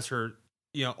that has her,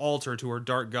 altar to her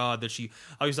dark god that she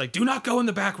always do not go in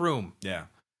the back room. Yeah.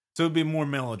 So it'd be more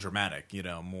melodramatic,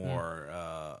 more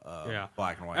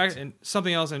black and white. And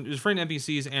something else, and just for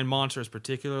NPCs and monsters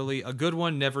particularly, a good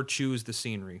one: never choose the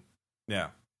scenery. Yeah.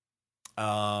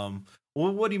 Well,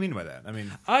 what do you mean by that? I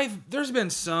mean, there's been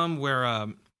some where,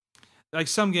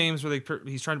 some games where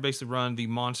he's trying to basically run the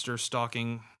monster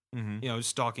stalking,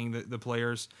 stalking the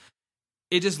players.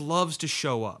 It just loves to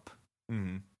show up,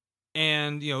 and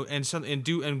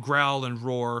and growl and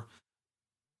roar.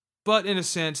 But in a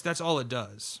sense, that's all it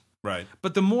does. Right.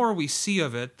 But the more we see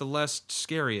of it, the less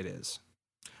scary it is.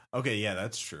 Okay, yeah,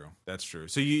 that's true. That's true.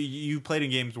 So you played in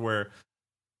games where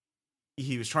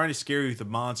he was trying to scare you with the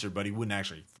monster, but he wouldn't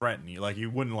actually threaten you. He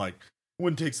wouldn't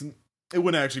take some. It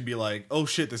wouldn't actually be like, oh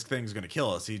shit, this thing's gonna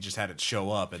kill us. He just had it show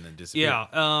up and then disappear.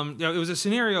 Yeah. It was a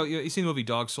scenario. You seen the movie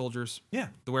Dog Soldiers? Yeah.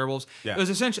 The werewolves. Yeah.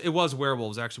 It was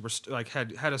werewolves actually. Were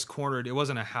had us cornered. It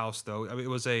wasn't a house though. It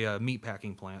was a meat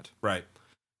packing plant. Right.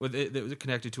 It was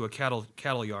connected to a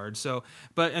cattle yard. So,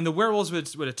 and the werewolves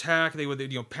would attack. They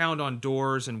would pound on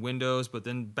doors and windows, but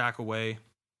then back away.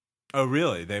 Oh,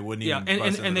 really? They wouldn't even. Yeah,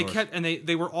 and they kept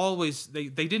they were always they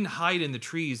didn't hide in the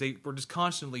trees. They were just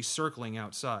constantly circling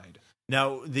outside.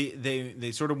 Now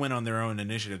they sort of went on their own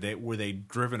initiative. Were they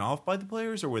driven off by the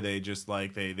players, or were they just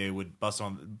they would bust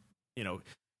on,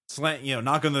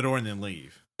 knock on the door and then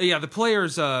leave? Yeah, the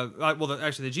players.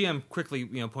 Actually, the GM quickly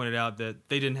pointed out that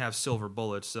they didn't have silver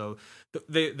bullets, so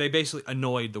they basically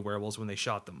annoyed the werewolves when they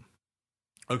shot them.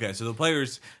 Okay, so the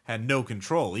players had no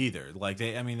control either.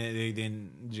 They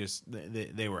didn't just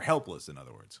they were helpless. In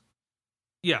other words.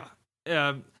 Yeah.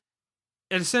 In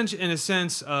a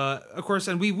sense, of course,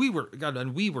 and we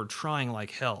were trying like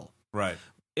hell, right?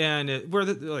 And they're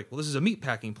like, well, this is a meat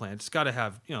packing plant. It's got to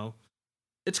have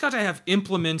it's got to have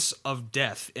implements of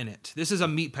death in it. This is a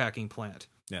meat packing plant.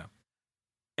 Yeah.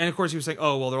 And of course, he was saying,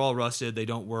 oh, well, they're all rusted. They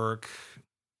don't work.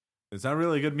 It's not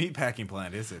really a good meat packing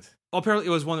plant, is it? Well, apparently, it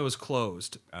was one that was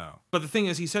closed. Oh. But the thing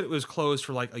is, he said it was closed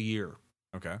for a year.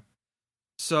 Okay.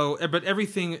 So, but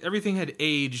everything had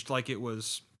aged like it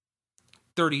was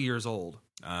 30 years old.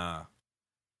 Ah.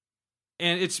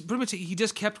 And it's pretty much, he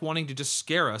just kept wanting to just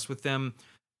scare us with them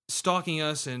stalking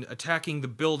us and attacking the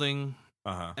building.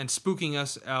 And spooking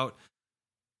us out,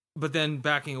 but then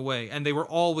backing away, and they were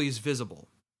always visible.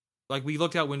 We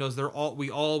looked out windows;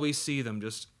 we always see them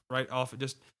just right off,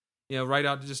 just right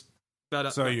out, just about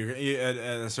up. So you at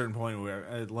a certain point,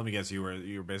 where let me guess, you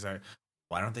were basically,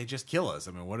 why don't they just kill us?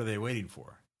 I mean, what are they waiting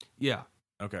for? Yeah.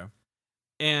 Okay.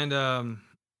 And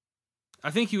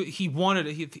I think he wanted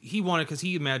because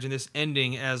he imagined this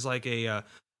ending as a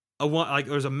one,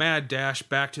 there was a mad dash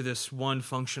back to this one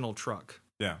functional truck.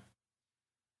 Yeah.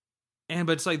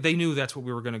 But it's they knew that's what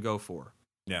we were going to go for.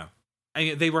 Yeah.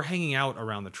 And they were hanging out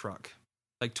around the truck,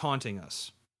 taunting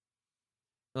us.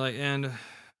 And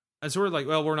so we're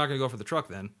well, we're not going to go for the truck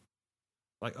then.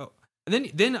 Oh. And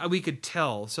then we could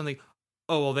tell something.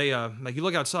 Oh, well, they, you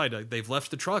look outside, they've left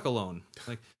the truck alone.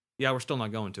 Yeah, we're still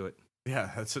not going to it.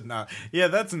 Yeah, that's not. Yeah,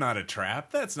 that's not a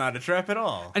trap. That's not a trap at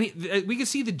all. And we could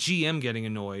see the GM getting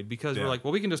annoyed because we're like,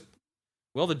 well, we can just.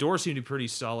 Well, the doors seem to be pretty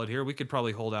solid here. We could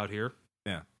probably hold out here.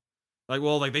 Yeah. Like,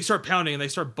 well, like they start pounding and they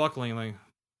start buckling. Like,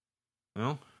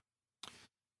 well,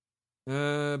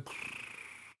 it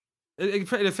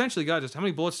eventually got just. How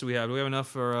many bullets do we have? Do we have enough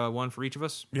for one for each of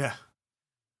us? Yeah.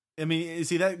 I mean, you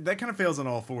see that kind of fails on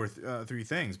all three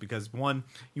things because one,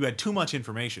 you had too much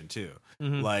information too.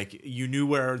 Mm-hmm. Like you knew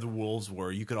where the wolves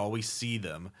were, you could always see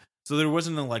them, so there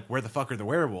wasn't like where the fuck are the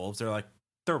werewolves?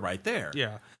 They're right there.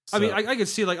 Yeah, so, I mean, I could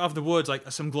see like off the woods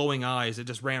like some glowing eyes that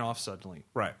just ran off suddenly.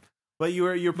 Right, but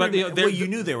you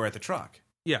knew they were at the truck.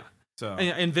 Yeah, so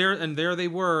and there they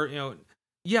were.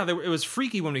 Yeah, it was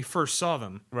freaky when we first saw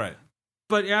them. Right.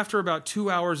 But after about 2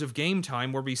 hours of game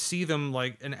time, where we see them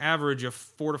like an average of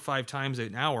 4 to 5 times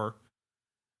an hour,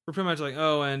 we're pretty much like,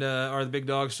 oh, and are the big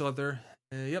dogs still up there?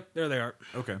 Yep, there they are.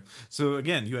 Okay, so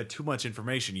again, you had too much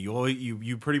information.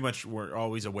 You pretty much were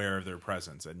always aware of their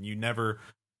presence, and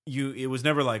it was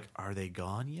never like, are they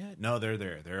gone yet? No, they're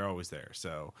there. They're always there.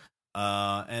 So,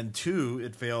 and two,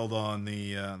 it failed on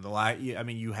the I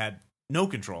mean, you had no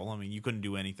control. I mean, you couldn't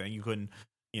do anything. You couldn't.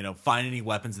 Find any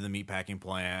weapons in the meatpacking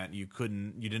plant. You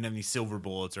didn't have any silver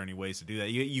bullets or any ways to do that.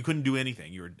 You couldn't do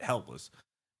anything. You were helpless.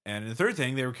 And the third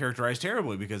thing, they were characterized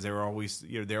terribly because they were always,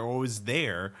 they're always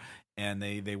there, and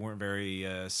they weren't very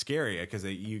scary because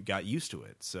you got used to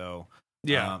it. So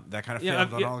that kind of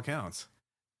failed on all accounts.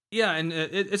 Yeah, and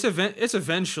it's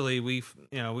eventually we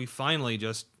finally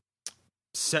just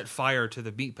set fire to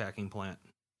the meatpacking plant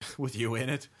with you in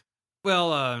it.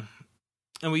 Well,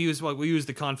 and we use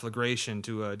the conflagration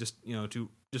to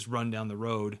just run down the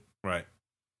road. Right.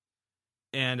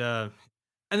 And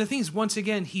the thing is, once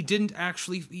again, he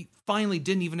finally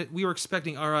didn't even. We were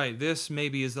expecting, all right, this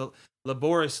maybe is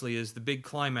laboriously is the big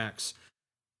climax,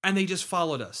 and they just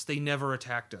followed us. They never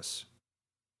attacked us.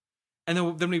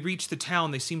 And then we reached the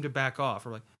town, they seemed to back off.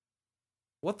 We're like,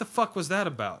 what the fuck was that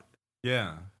about?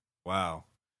 Yeah. Wow.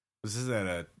 Was this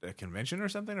at a convention or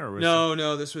something, or was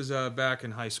no? This was back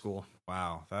in high school.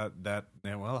 Wow,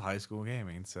 high school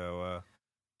gaming. So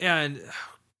and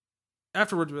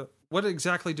afterward, what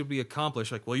exactly did we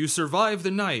accomplish? Like, well, you survived the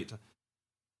night.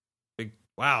 Like,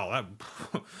 wow,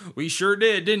 we sure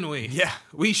did, didn't we? Yeah,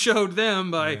 we showed them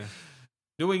by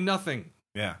doing nothing.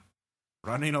 Yeah,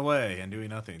 running away and doing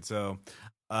nothing. So.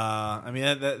 I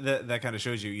mean that kind of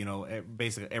shows you,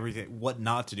 basically everything what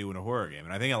not to do in a horror game,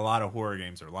 and I think a lot of horror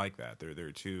games are like that.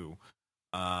 They're too.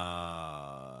 And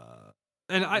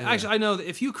I know that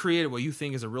if you created what you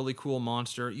think is a really cool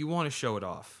monster, you want to show it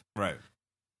off, right?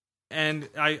 And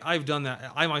I've done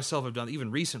that. I myself have done even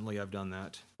recently. I've done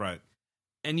that, right?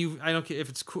 And I don't care if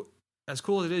it's cool, as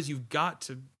cool as it is. You've got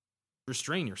to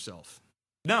restrain yourself.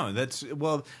 No,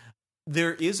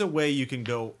 there is a way you can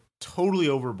go totally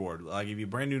overboard. Like if you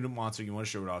brand new monster, you want to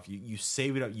show it off, you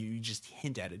save it up, you just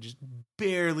hint at it, just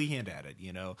barely hint at it.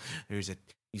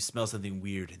 You smell something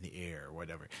weird in the air or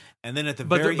whatever, and then at the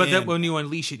very end, then when you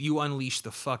unleash it, you unleash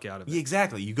the fuck out of it.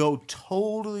 Exactly, you go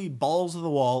totally balls to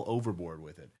the wall overboard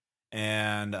with it.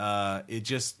 And it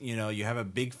just, you have a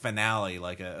big finale,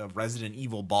 like a Resident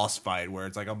Evil boss fight where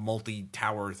it's like a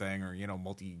multi-tower thing or,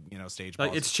 stage boss.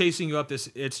 Like it's chasing you up this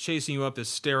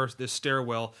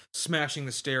stairwell, smashing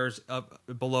the stairs up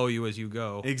below you as you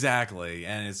go. Exactly.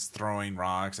 And it's throwing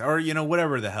rocks or,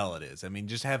 whatever the hell it is. I mean,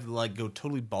 just have go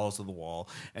totally balls to the wall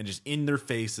and just in their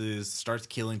faces, starts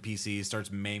killing PCs, starts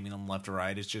maiming them left or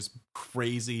right. It's just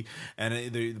crazy.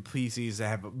 And the PCs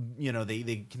have,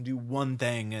 they can do one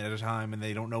thing at a time and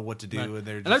they don't know what to do, right. And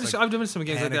they're just I've done some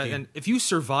games panicking. Like that, and if you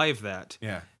survive that,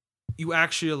 you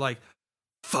actually are like,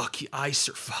 fuck, I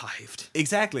survived.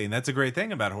 Exactly, and that's a great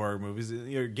thing about horror movies.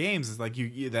 Your games is like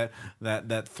you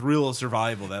that thrill of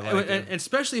survival. That and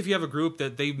especially if you have a group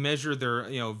that they measure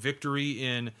their victory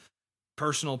in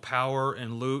personal power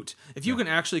and loot. If you can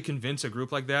actually convince a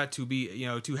group like that to be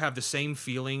to have the same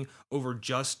feeling over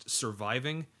just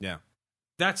surviving,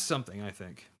 that's something I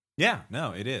think. Yeah,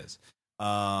 no, it is.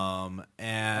 And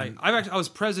I was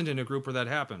present in a group where that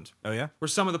happened. Oh yeah, where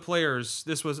some of the players.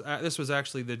 This was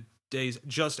actually the days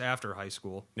just after high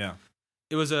school. Yeah,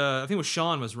 it was I think it was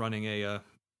Sean was running a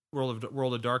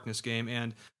World of Darkness game,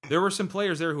 and there were some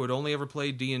players there who had only ever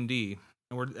played D&D,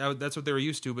 and that's what they were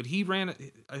used to. But he ran,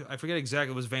 I forget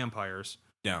exactly, it was vampires.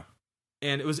 Yeah,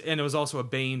 and it was also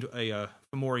a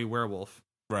Fomori werewolf.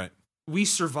 Right. We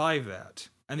survived that,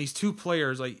 and these two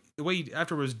players, like the way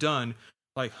after it was done,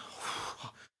 like.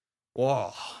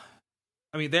 Whoa.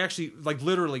 I mean, they actually,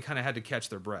 literally kind of had to catch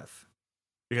their breath.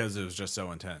 Because it was just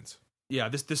so intense. Yeah,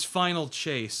 this final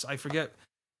chase, I forget.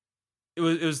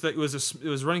 it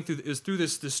was running through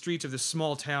the streets of this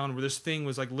small town where this thing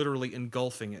was like literally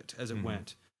engulfing it as it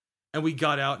went, and we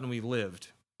got out and we lived.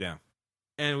 Yeah,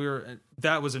 and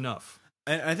that was enough.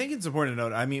 And I think it's important to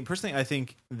note. I mean, personally, I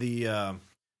think the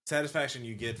satisfaction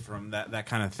you get from that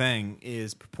kind of thing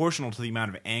is proportional to the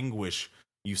amount of anguish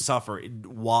you suffer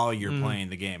while you're playing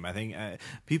the game. I think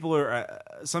people are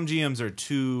some GMs are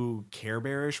too care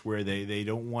bearish, where they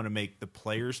don't want to make the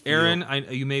players feel. Aaron,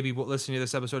 you may be listening to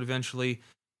this episode eventually.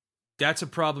 That's a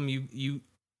problem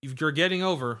you're getting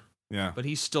over. Yeah, but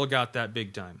he's still got that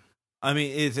big time. I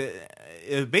mean,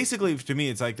 it basically, to me,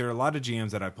 it's like there are a lot of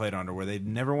GMs that I played under where they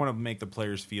never want to make the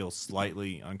players feel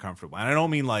slightly uncomfortable. And I don't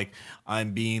mean like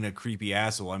I'm being a creepy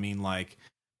asshole. I mean like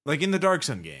in the Dark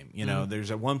Sun game, you know,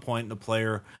 there's at one point the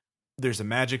player, there's a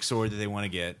magic sword that they want to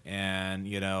get, and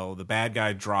you know the bad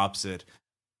guy drops it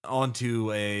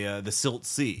onto the Silt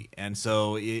Sea, and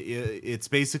so it's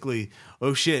basically,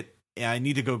 oh shit, I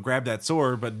need to go grab that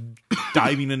sword, but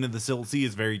diving into the Silt Sea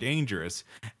is very dangerous.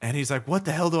 And he's like, what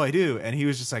the hell do I do? And he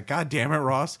was just like, God damn it,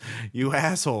 Ross, you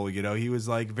asshole. You know, he was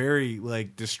like very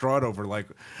like distraught over like,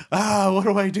 what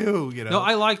do I do? You know? No,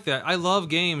 I like that. I love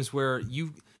games where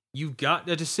you've got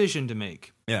a decision to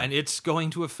make, and it's going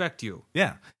to affect you.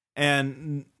 Yeah.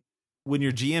 And when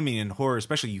you're GMing in horror,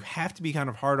 especially, you have to be kind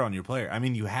of hard on your player. I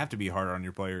mean, you have to be hard on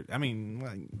your player. I mean,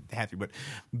 well, you have to, but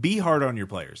be hard on your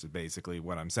players is basically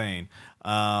what I'm saying.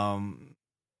 Have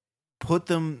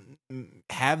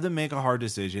them make a hard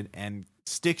decision and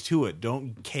stick to it.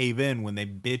 Don't cave in when they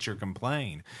bitch or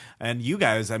complain. And you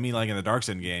guys, I mean, like in the Dark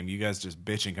Sun game, you guys just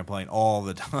bitch and complain all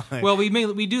the time. Well, we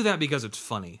do that because it's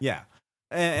funny. Yeah.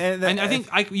 And I think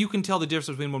you can tell the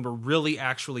difference between when we're really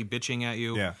actually bitching at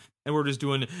you. Yeah. And we're just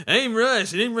doing, I'm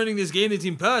Rush, and I'm running this game that's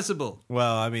impossible.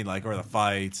 Well, I mean, like, or the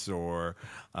fights, or,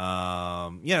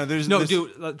 there's... No,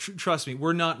 dude, trust me,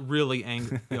 we're not really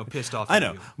pissed off at I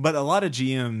know, you. But a lot of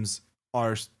GMs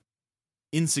are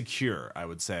insecure, I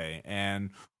would say,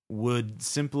 and would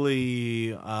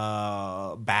simply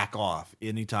back off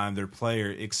anytime their player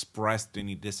expressed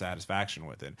any dissatisfaction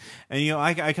with it. And, you know,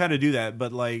 I kind of do that,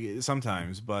 but, like,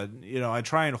 sometimes. But, you know, I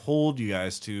try and hold you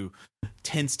guys to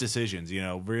tense decisions, you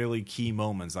know, really key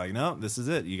moments. Like, no, this is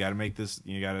it. You got to make this.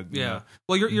 You got to, know,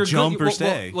 well, you're jump good, or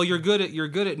stay. Well, you're good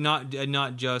at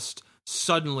not just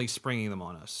suddenly springing them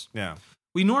on us. Yeah,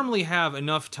 we normally have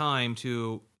enough time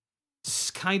to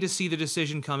kind of see the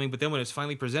decision coming, but then when it's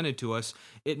finally presented to us,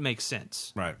 it makes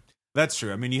sense. Right. That's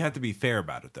true. I mean, you have to be fair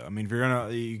about it, though. I mean, if you're gonna,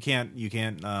 you can't,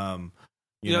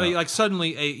 like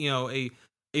suddenly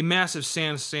a massive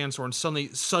sandstorm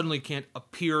suddenly can't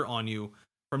appear on you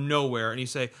from nowhere, and you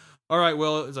say, all right,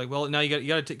 well, it's like, well, now you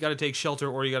got to take shelter,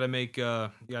 or you got to make you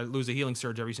got to lose a healing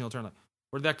surge every single turn. Like,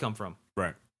 where'd that come from?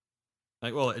 Right.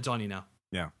 Like, well, it's on you now.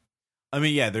 Yeah. I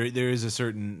mean, yeah, there is a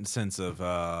certain sense of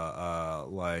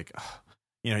like,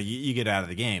 you know, you get out of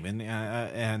the game,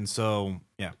 and so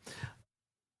yeah,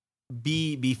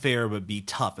 be fair but be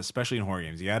tough, especially in horror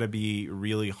games. You got to be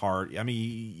really hard. I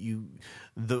mean,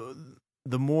 the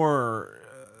more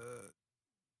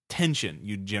tension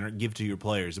you give to your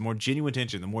players, the more genuine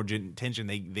tension, the more tension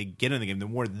they get in the game, the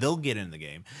more they'll get in the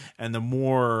game, and the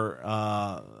more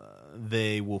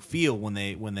they will feel when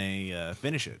they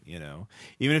finish it, you know,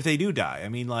 even if they do die. I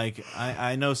mean, like,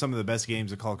 I know some of the best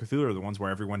games of Call of Cthulhu are the ones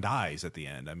where everyone dies at the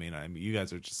end. I mean, you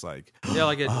guys are just like, yeah,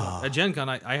 like at Gen Con,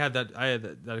 I had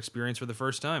that experience for the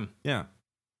first time. Yeah,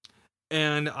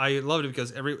 and I loved it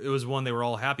because it was one they were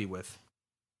all happy with.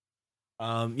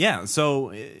 Yeah,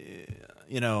 so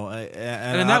you know,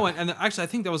 and in that one, and actually, I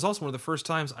think that was also one of the first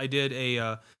times I did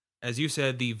as you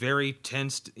said, the very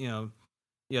tense,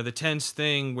 the tense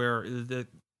thing where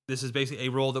this is basically a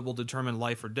roll that will determine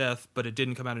life or death, but it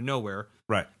didn't come out of nowhere,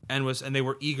 right? And they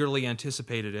were eagerly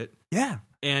anticipated it, yeah.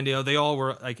 And they all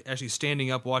were like actually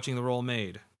standing up watching the roll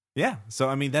made. Yeah, so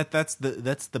I mean that's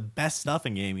the best stuff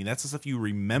in gaming. That's the stuff you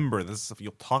remember. That's the stuff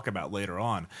you'll talk about later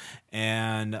on.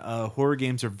 And horror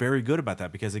games are very good about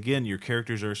that because, again, your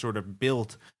characters are sort of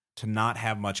built to not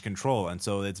have much control, and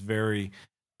so it's very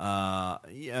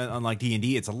unlike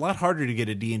D&D. It's a lot harder to get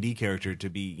a D&D character to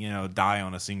be die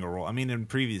on a single roll. I mean, in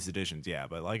previous editions, yeah,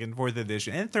 but like in 4th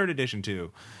edition and 3rd edition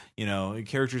too,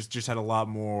 characters just had a lot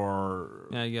more.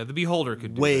 Yeah. The Beholder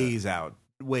could do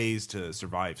ways to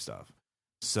survive stuff.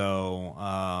 So,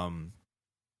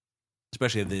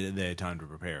 especially if they had time to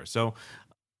prepare. So,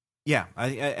 yeah,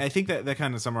 I think that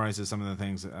kind of summarizes some of the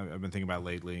things I've been thinking about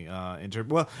lately.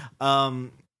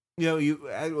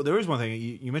 Well, there was one thing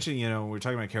you mentioned. We're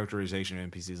talking about characterization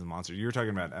of NPCs and monsters. You were talking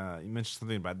about. You mentioned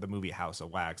something about the movie House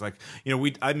of Wax. Like,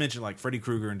 I mentioned like Freddy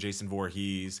Krueger and Jason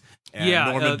Voorhees and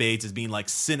Norman Bates as being like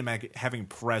cinematic, having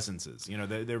presences.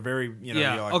 They're very.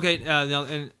 Like, okay. Now,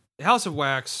 in House of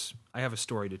Wax, I have a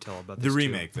story to tell about this the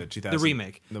remake, too. the 2000, the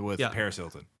remake with Paris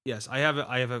Hilton. Yes, I have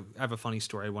a funny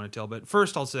story I want to tell. But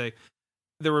first, I'll say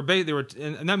there were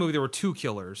in that movie there were two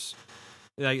killers.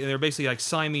 They're basically like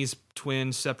Siamese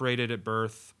twins separated at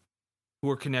birth who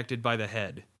were connected by the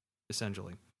head,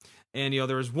 essentially. And,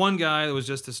 there was one guy that was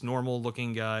just this normal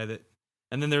looking guy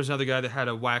and then there's another guy that had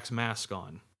a wax mask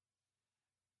on.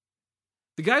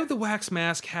 The guy with the wax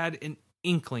mask had an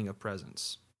inkling of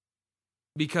presence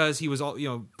because he was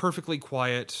all, perfectly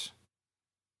quiet.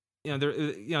 Kind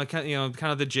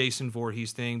of the Jason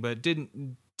Voorhees thing, but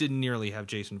didn't nearly have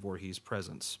Jason Voorhees'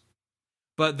 presence.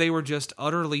 But they were just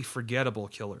utterly forgettable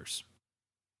killers.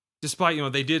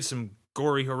 Despite, they did some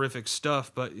gory, horrific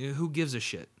stuff, but who gives a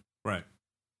shit? Right.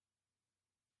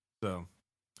 So,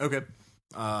 okay.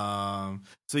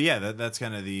 So yeah, that's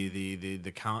kind of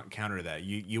the counter to that.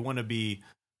 You want to be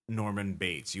Norman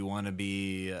Bates. You want to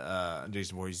be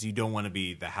Jason Voorhees. You don't want to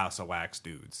be the House of Wax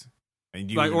dudes.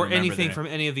 And or anything from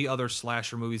any of the other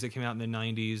slasher movies that came out in the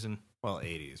 90s and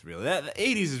 80s. Really, the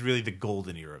 80s is really the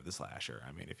golden era of the slasher.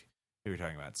 I mean, if we were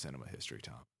talking about cinema history,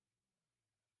 Tom.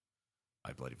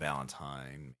 My Bloody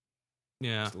Valentine.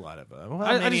 Yeah. Just a lot of...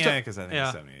 Maniac is, I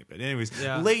think, 78. But anyways,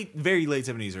 very late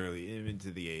 70s, early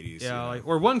into the 80s. Yeah,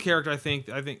 or one character, I think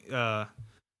the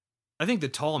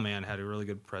tall man had a really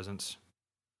good presence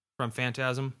from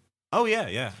Phantasm. Oh,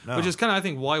 yeah. No. Which is kind of, I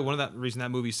think, why one of that reason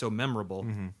that movie's so memorable.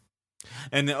 Mm-hmm.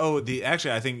 And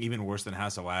actually, I think even worse than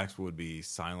House of Wax would be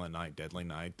Silent Night, Deadly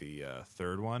Night, the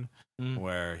third one,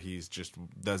 where he's just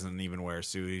doesn't even wear a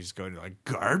suit. He's going to like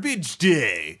garbage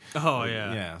day. Oh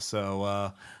yeah, yeah.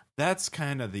 So that's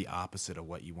kind of the opposite of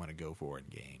what you want to go for in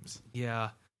games.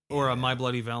 Yeah, or My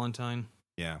Bloody Valentine.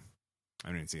 Yeah, I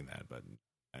haven't even seen that, but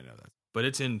I know that. But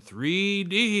it's in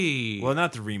 3D. Well,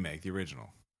 not the remake, the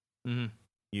original. Mm-hmm.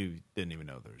 You didn't even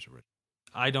know there was original.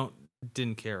 I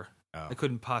didn't care. Oh. I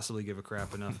couldn't possibly give a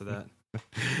crap enough of that.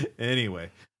 Anyway,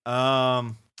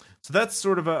 so that's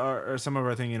sort of some of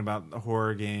our thinking about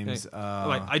horror games. Okay.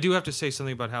 I do have to say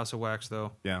something about House of Wax,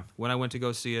 though. Yeah. When I went to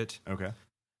go see it, okay,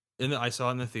 I saw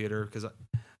it in the theater because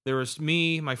there was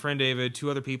me, my friend David,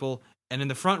 two other people, and in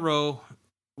the front row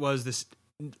was this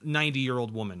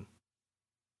 90-year-old woman,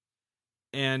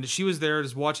 and she was there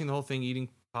just watching the whole thing, eating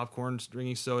popcorn,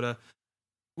 drinking soda.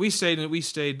 We stayed a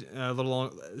little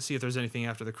long, see if there's anything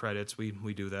after the credits. We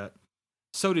do that.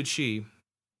 So did she.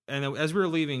 And as we were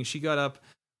leaving, she got up,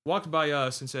 walked by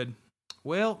us, and said,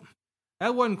 "Well,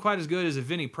 that wasn't quite as good as the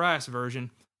Vinnie Price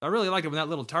version. I really liked it when that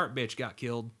little tart bitch got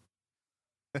killed."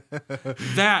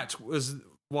 That was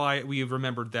why we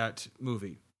remembered that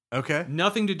movie. Okay.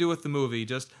 Nothing to do with the movie,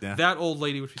 just that old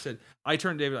lady, which we said. I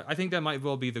turned to David, I think that might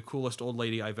well be the coolest old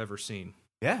lady I've ever seen.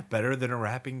 Yeah, better than a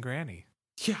rapping granny.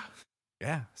 Yeah.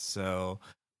 Yeah, so...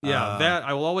 that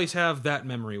I will always have that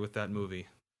memory with that movie.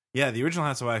 Yeah, the original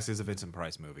House of Wax is a Vincent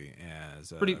Price movie.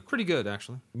 Pretty good,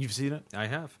 actually. You've seen it? I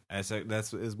have. I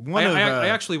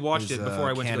actually watched it before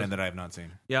I went to go... that I have not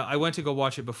seen. Yeah, I went to go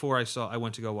watch it before I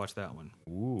went to go watch that one.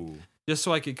 Ooh. Just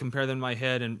so I could compare them in my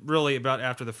head, and really about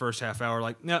after the first half hour,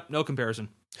 like, no comparison.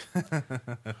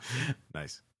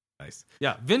 Nice.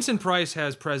 Yeah, Vincent Price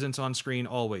has presence on screen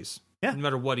always. Yeah. No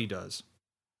matter what he does.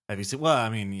 Have you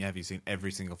seen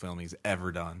every single film he's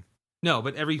ever done? No,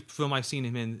 but every film I've seen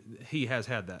him in, he has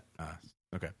had that.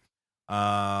 Okay.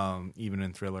 Even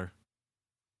in Thriller.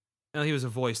 Now he was a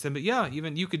voice then, but yeah,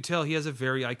 even you could tell he has a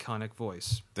very iconic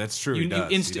voice. That's true.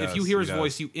 If you hear his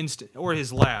voice, or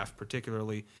his laugh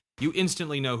particularly, you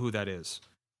instantly know who that is.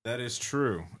 That is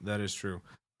true.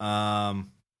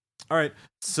 All right,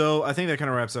 so I think that kind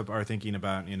of wraps up our thinking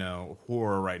about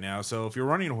horror right now. So if you're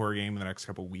running a horror game in the next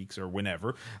couple of weeks or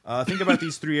whenever, think about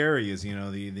these three areas.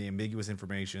 The ambiguous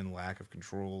information, lack of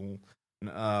control,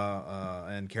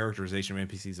 and characterization of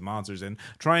NPCs and monsters, and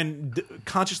try and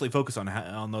consciously focus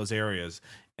on those areas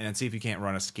and see if you can't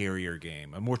run a scarier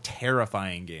game, a more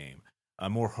terrifying game, a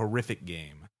more horrific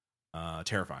game.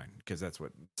 Terrifying, because that's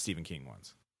what Stephen King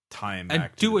wants. Time back and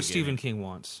do what Stephen King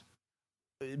wants.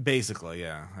 Basically,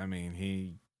 yeah. I mean,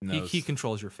 he knows. He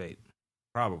controls your fate.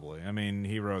 Probably. I mean,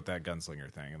 he wrote that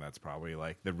Gunslinger thing, and that's probably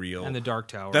like the real... And the Dark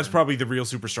Tower. That's probably the real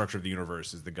superstructure of the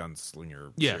universe, is the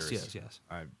Gunslinger series. Yes.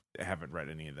 I haven't read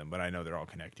any of them, but I know they're all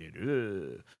connected.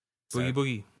 Boogie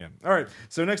Boogie. Yeah. All right.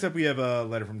 So next up, we have a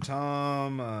letter from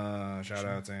Tom. Shout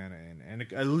outs and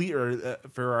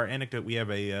for our anecdote, we have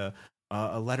a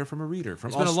a letter from a reader from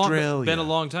It's Australia. been a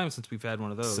long time since we've had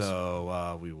one of those.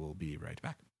 So we will be right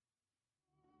back.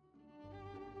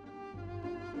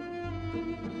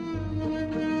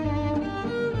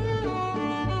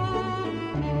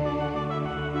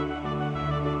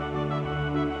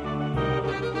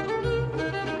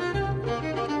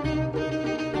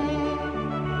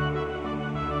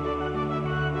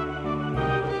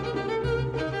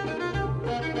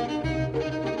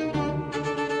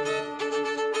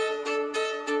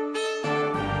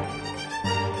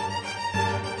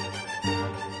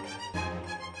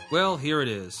 Well, here it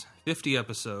is. 50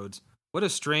 episodes. What a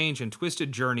strange and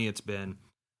twisted journey it's been.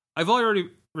 I've already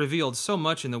revealed so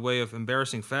much in the way of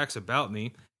embarrassing facts about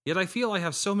me, yet I feel I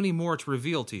have so many more to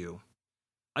reveal to you.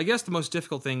 I guess the most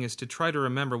difficult thing is to try to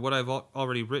remember what I've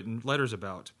already written letters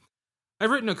about.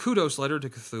 I've written a kudos letter to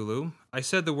Cthulhu. I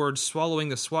said the words swallowing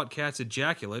the SWAT cat's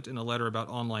ejaculate in a letter about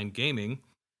online gaming.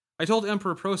 I told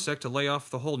Emperor Prosek to lay off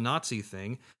the whole Nazi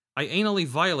thing. I anally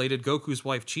violated Goku's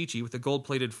wife Chi-Chi with a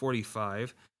gold-plated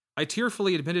 45. I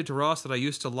tearfully admitted to Ross that I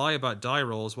used to lie about die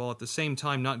rolls while at the same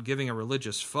time not giving a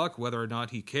religious fuck whether or not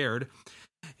he cared.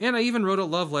 And I even wrote a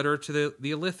love letter to the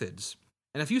Illithids.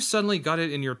 And if you suddenly got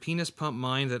it in your penis pump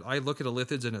mind that I look at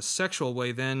Illithids in a sexual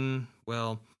way, then,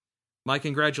 well, my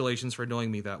congratulations for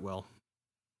knowing me that well.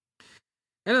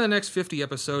 And in the next 50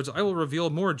 episodes, I will reveal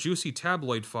more juicy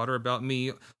tabloid fodder about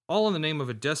me, all in the name of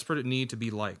a desperate need to be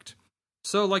liked.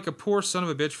 So, like a poor son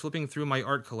of a bitch flipping through my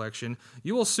art collection,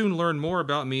 you will soon learn more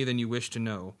about me than you wish to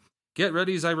know. Get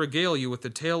ready as I regale you with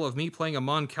the tale of me playing a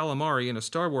Mon Calamari in a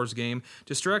Star Wars game,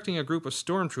 distracting a group of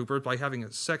stormtroopers by having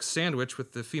a sex sandwich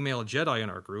with the female Jedi in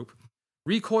our group.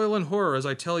 Recoil in horror as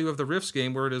I tell you of the Rifts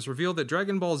game where it is revealed that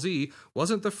Dragon Ball Z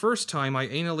wasn't the first time I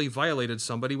anally violated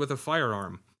somebody with a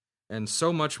firearm. And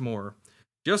so much more.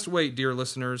 Just wait, dear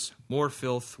listeners, more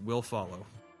filth will follow.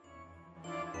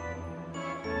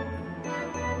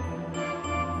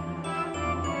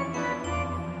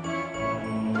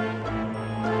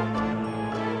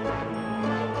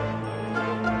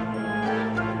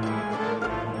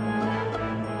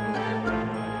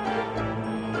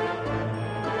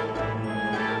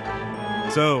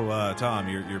 So, Tom,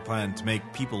 you're planning to make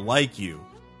people like you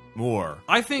more.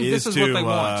 I think this is what they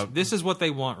want. This is what they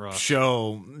want, Ross.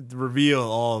 Reveal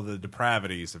all the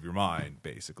depravities of your mind,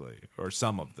 basically, or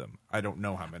some of them. I don't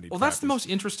know how many. Well, that's the most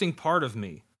interesting part of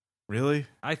me. Really?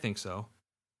 I think so.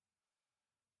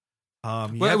 You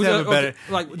have to have a better.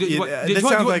 Okay, it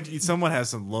sounds like someone has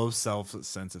some low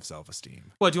sense of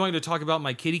self-esteem. What, do you want me to talk about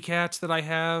my kitty cats that I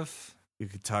have? You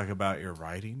could talk about your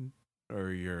writing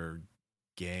or your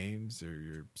games or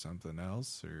your something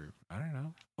else, or I don't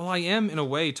know. Well, I am in a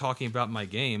way talking about my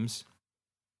games.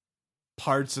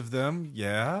 Parts of them,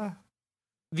 yeah.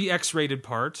 The X-rated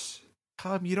parts.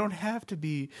 Tom, you don't have to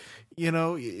be.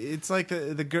 It's like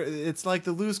it's like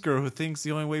the loose girl who thinks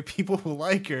the only way people will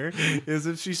like her is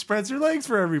if she spreads her legs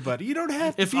for everybody. You don't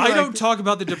have to. If I don't talk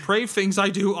about the depraved things I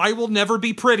do, I will never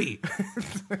be pretty.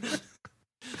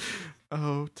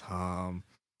 Oh, Tom.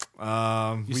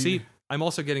 You see, I'm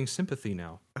also getting sympathy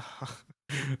now.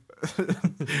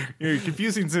 You're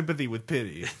confusing sympathy with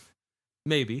pity.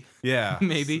 Maybe. Yeah.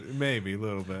 Maybe a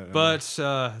little bit.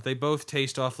 But they both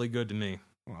taste awfully good to me.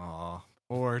 Aw,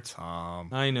 poor Tom.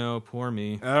 I know, poor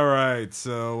me. All right,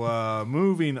 so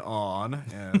moving on,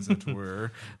 as it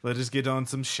were, let's just get on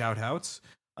some shout-outs.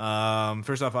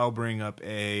 First off, I'll bring up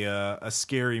a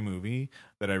scary movie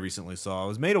that I recently saw. It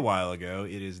was made a while ago.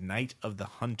 It is Night of the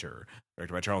Hunter,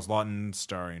 directed by Charles Laughton,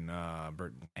 starring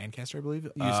Burt Lancaster, I believe.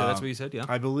 You said that's what you said, yeah?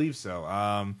 I believe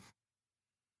so.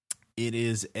 It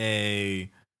is a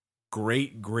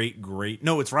great.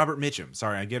 No, it's Robert Mitchum.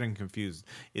 Sorry, I'm getting confused.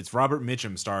 It's Robert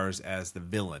Mitchum stars as the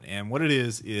villain, and what it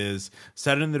is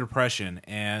set in the Depression,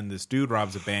 and this dude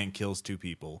robs a bank, kills two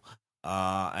people,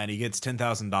 and he gets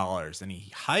 $10,000, and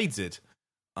he hides it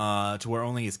to where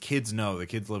only his kids know. The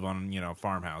kids live on a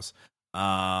farmhouse.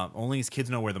 Only his kids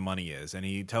know where the money is, and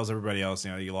he tells everybody else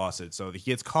he lost it. So he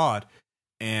gets caught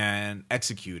and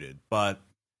executed, but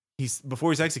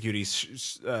before he's executed, he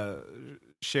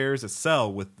shares a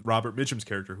cell with Robert Mitchum's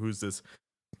character, who's this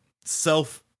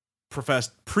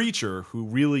self-professed preacher who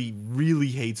really, really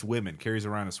hates women, carries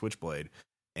around a switchblade,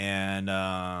 and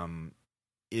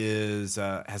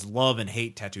has love and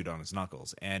hate tattooed on his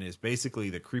knuckles, and is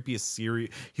basically the creepiest serial.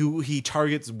 He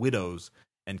targets widows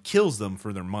and kills them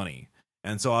for their money.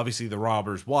 And so obviously the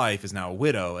robber's wife is now a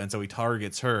widow, and so he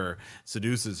targets her,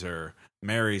 seduces her,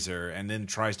 marries her, and then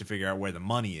tries to figure out where the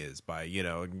money is by,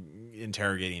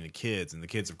 interrogating the kids. And the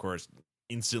kids, of course,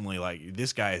 instantly like,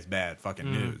 this guy is bad,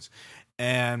 fucking news.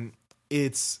 And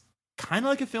it's kind of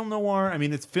like a film noir. I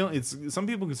mean, it's some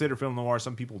people consider film noir,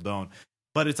 some people don't.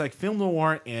 But it's like film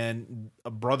noir and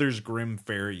a Brothers Grimm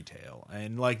fairy tale,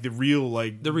 and like the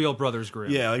real Brothers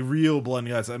Grimm. yeah, like real blood and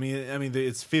guts. I mean,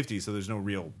 it's 50, so there's no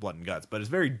real blood and guts, but it's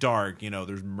very dark. You know,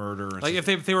 there's murder. And like if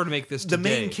they were to make this the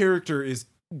today, main character is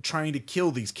trying to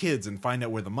kill these kids and find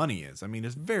out where the money is. I mean,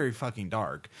 it's very fucking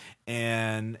dark,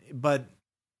 but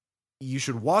you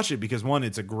should watch it because one,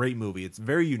 it's a great movie. It's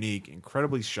very unique,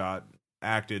 incredibly shot,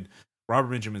 acted.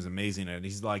 Robert Mitchum is amazing at it.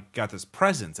 He's like got this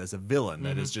presence as a villain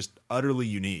that is just utterly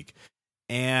unique.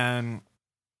 And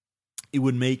it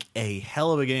would make a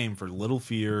hell of a game for Little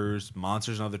Fears,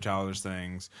 Monsters and Other Childish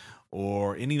Things,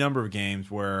 or any number of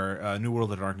games where New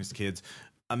World of Darkness kids.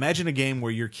 Imagine a game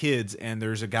where you're kids and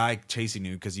there's a guy chasing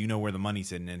you because you know where the money's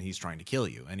hidden and he's trying to kill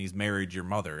you. And he's married your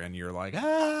mother and you're like,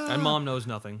 And mom knows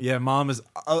nothing. Yeah, mom is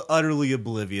utterly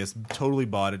oblivious, totally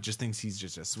bought it, just thinks he's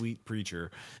just a sweet preacher.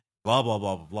 Blah, blah,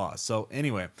 blah, blah, blah. So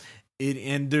anyway,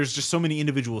 and there's just so many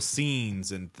individual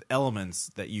scenes and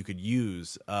elements that you could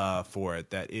use for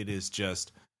it that it is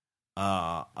just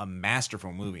a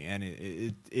masterful movie. And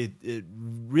it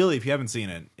really, if you haven't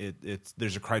seen it,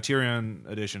 there's a Criterion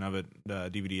edition of it,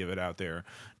 DVD of it out there,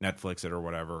 Netflix it or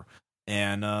whatever,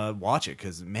 and watch it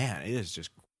because, man, it is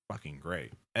just fucking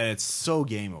great. And it's so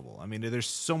gameable. I mean, there's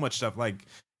so much stuff like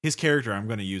his character I'm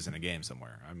going to use in a game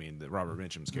somewhere. I mean, the Robert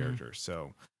Mitchum's character.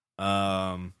 So...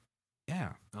 yeah.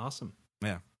 Awesome.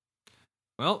 Yeah.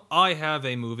 Well, I have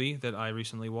a movie that I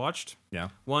recently watched. Yeah.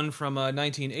 One from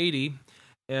 1980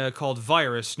 called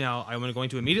Virus. Now, I'm going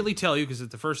to immediately tell you, because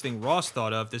it's the first thing Ross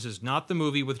thought of, this is not the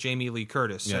movie with Jamie Lee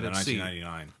Curtis. Yeah, the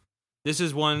 1999. This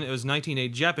is one, it was 1980,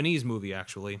 Japanese movie,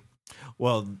 actually.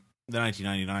 Well, the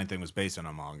 1999 thing was based on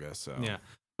a manga, so... Yeah.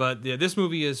 But this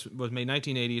movie was made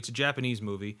 1980. It's a Japanese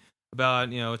movie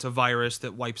about, it's a virus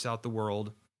that wipes out the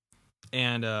world.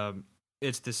 And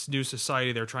it's this new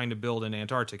society they're trying to build in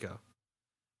Antarctica.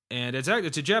 And it's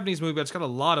a Japanese movie, but it's got a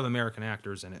lot of American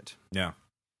actors in it. Yeah.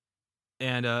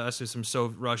 And so some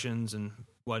Soviet Russians and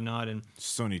whatnot. And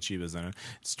Sony Chiba's in it.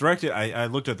 It's directed, I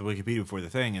looked at the Wikipedia before the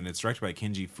thing, and it's directed by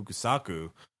Kenji Fukusaku,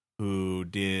 who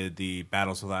did the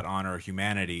Battles Without Honor,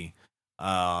 Humanity, the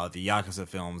Yakuza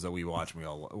films that we watched.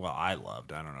 I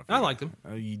loved. I don't know if I liked them.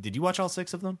 Did you watch all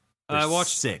 6 of them? I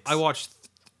watched 6. I watched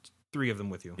 3 of them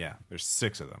with you. Yeah, there's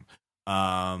 6 of them.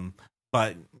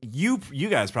 But you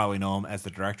guys probably know him as the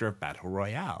director of Battle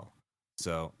Royale.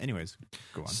 So, anyways,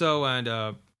 go on.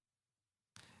 So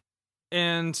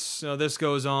and so this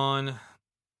goes on.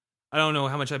 I don't know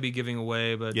how much I'd be giving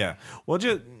away, but yeah, well,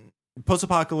 just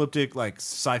post-apocalyptic, like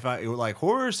sci-fi, like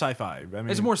horror, sci-fi. I mean,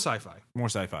 it's more sci-fi. More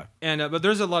sci-fi. And but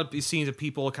there's a lot of these scenes of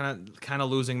people kind of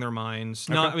losing their minds.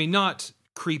 Okay. Not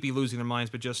creepy losing their minds,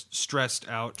 but just stressed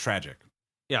out. Tragic.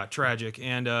 Yeah, tragic.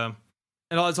 And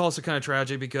it's also kind of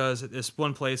tragic because at this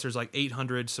one place there's like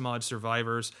 800 some odd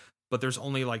survivors, but there's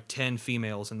only like 10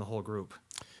 females in the whole group.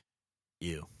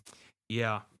 Ew.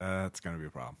 Yeah. That's going to be a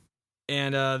problem.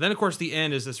 And then of course the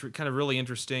end is this kind of really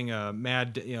interesting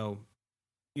mad,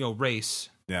 race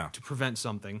to prevent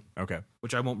something. Okay.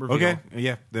 Which I won't reveal. Okay.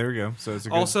 Yeah, there we go. So it's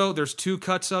also there's 2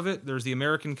 cuts of it. There's the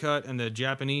American cut and the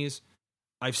Japanese.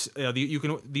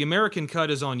 The American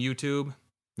cut is on YouTube.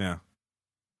 Yeah.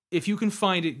 If you can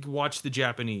find it, watch the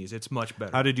Japanese. It's much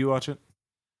better. How did you watch it?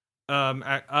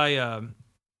 I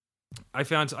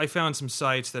found some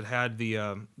sites that had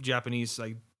the Japanese,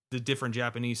 like the different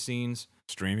Japanese scenes.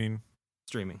 Streaming.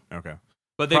 But Okay.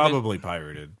 they've probably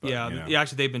pirated. But, yeah.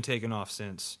 Actually, they've been taken off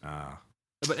since.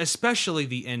 But especially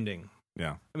the ending.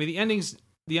 Yeah. I mean, the endings.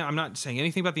 Yeah, I'm not saying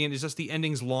anything about the end. It's just the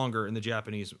ending's longer in the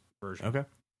Japanese version. Okay.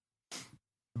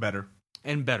 Better.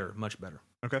 And better, much better.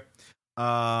 Okay.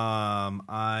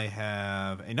 I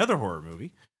have another horror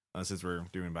movie. Since we're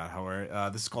doing about horror,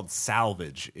 this is called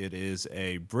Salvage. It is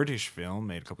a British film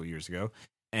made a couple of years ago,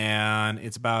 and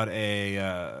it's about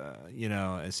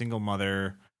a single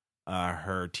mother.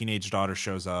 Her teenage daughter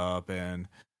shows up, and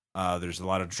there's a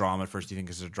lot of drama. At first, you think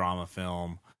it's a drama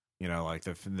film. Like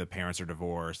the parents are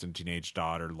divorced, and teenage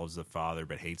daughter loves the father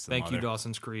but hates the mother. Thank you,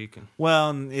 Dawson's Creek.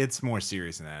 Well, it's more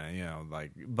serious than that,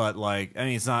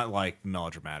 it's not like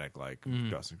melodramatic like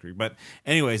Dawson's Creek. But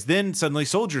anyways, then suddenly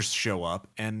soldiers show up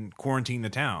and quarantine the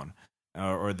town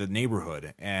or the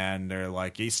neighborhood, and they're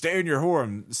like, "Hey, stay in your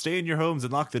homes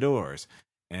and lock the doors."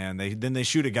 And they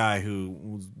shoot a guy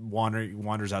who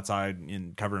wanders outside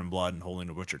covered in blood and holding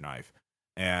a butcher knife.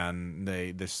 And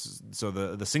the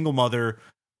single mother,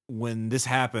 when this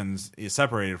happens, is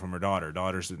separated from her daughter.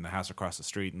 Daughter's in the house across the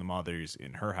street, and the mother's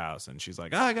in her house. And she's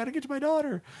like, I got to get to my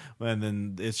daughter. And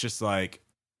then it's just like,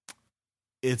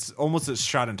 it's almost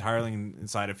shot entirely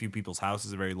inside a few people's houses.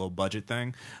 It's a very low budget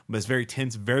thing, but it's very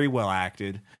tense, very well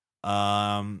acted.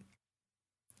 And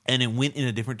it went in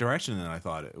a different direction than I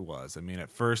thought it was. I mean,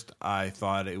 at first I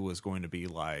thought it was going to be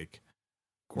like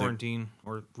Quarantine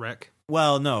or Wreck.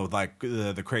 well, no, like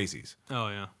the Crazies. Oh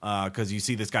yeah. Because you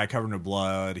see this guy covered in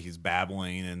blood, he's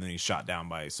babbling, and then he's shot down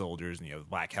by soldiers, and you have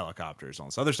black helicopters and all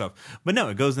this other stuff. But no,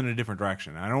 it goes in a different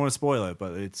direction. I don't want to spoil it,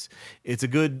 but it's a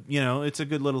good, it's a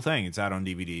good little thing. It's out on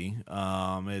DVD.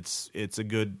 It's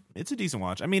a decent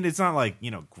watch. I mean, it's not like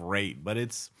great, but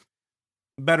it's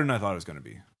better than I thought it was going to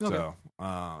be. Okay. So,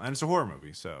 and it's a horror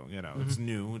movie, so it's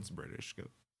new, it's British. Go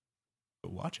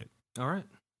watch it All right.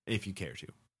 if you care to.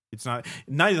 It's not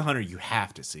Night of the Hunter. You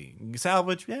have to see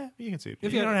Salvage. Yeah, you can see it.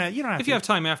 If you you don't have. You don't have. If to. you have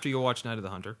time after you watch Night of the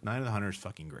Hunter. Night of the Hunter is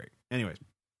fucking great. Anyways,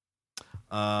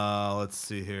 let's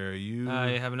see here.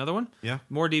 I have another one. Yeah.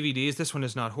 More DVDs. This one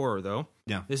is not horror though.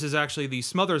 Yeah. This is actually the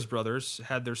Smothers Brothers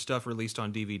had their stuff released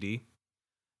on DVD,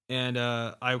 and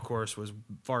I of course was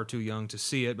far too young to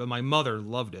see it, but my mother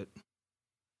loved it.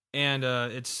 And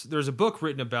there's a book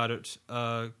written about it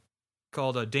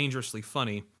called Dangerously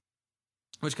Funny,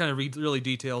 which kind of really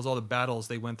details all the battles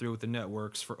they went through with the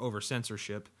networks for over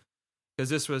censorship. Because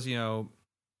this was,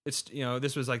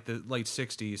 this was like the late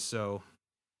 '60s, so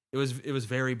it was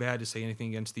very bad to say anything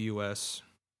against the U.S.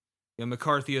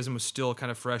 McCarthyism was still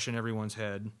kind of fresh in everyone's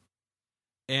head,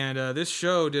 and this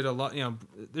show did a lot.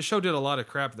 This show did a lot of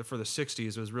crap that for the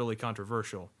 '60s was really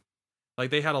controversial.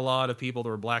 Like they had a lot of people that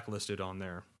were blacklisted on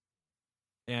there,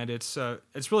 and it's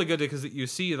really good because you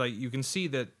can see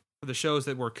that. The shows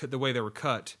that were the way they were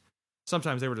cut,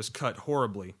 sometimes they were just cut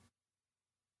horribly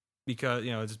because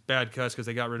it's bad cuts because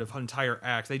they got rid of entire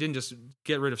acts. They didn't just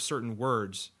get rid of certain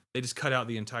words; they just cut out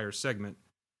the entire segment.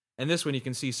 And this one, you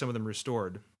can see some of them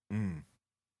restored.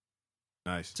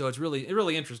 Nice. So it's really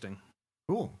interesting.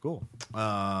 Cool.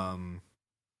 And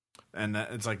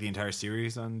it's like the entire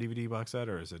series on DVD box set,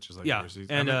 or is it just like the first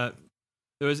season? And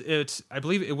I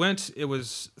believe it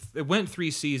went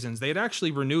 3 seasons. They had actually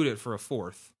renewed it for a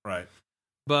 4th. Right.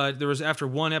 But there was after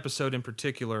one episode in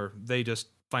particular, they just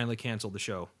finally canceled the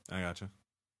show. I gotcha.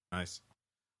 Nice.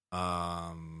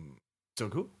 So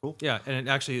cool. Yeah, and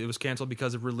it was canceled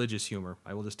because of religious humor.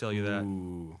 I will just tell you that.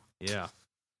 Ooh. Yeah.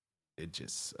 It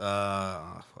just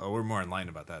we're more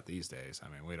enlightened about that these days. I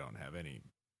mean, we don't have any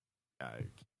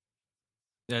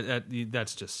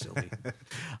That's just silly.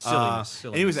 Silliness.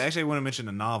 Anyways, actually, I want to mention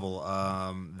a novel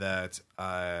that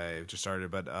I just started,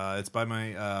 but it's by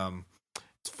my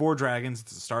it's Four Dragons.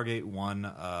 It's a Stargate 1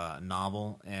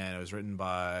 novel, and it was written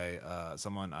by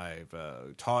someone I've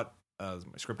taught my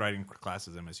script writing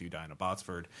classes at MSU, Diana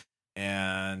Botsford,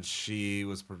 and she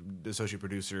was associate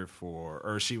producer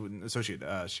she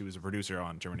was a producer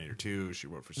on Terminator 2. She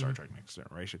wrote for Star Trek Next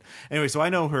Generation. Anyway, so I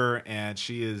know her, and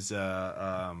she is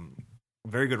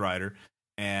very good writer,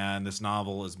 and this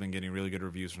novel has been getting really good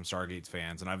reviews from Stargate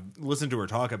fans, and I've listened to her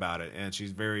talk about it, and she's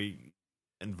very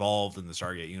involved in the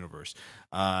Stargate universe.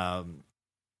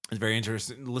 It's very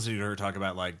interesting listening to her talk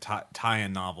about like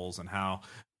tie-in novels and how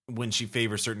when she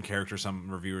favors certain characters, some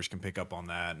reviewers can pick up on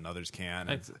that and others can't.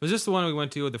 Was this the one we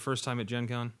went to the first time at Gen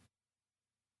Con?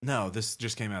 No, this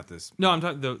just came out this. No, I'm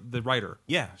talking the writer.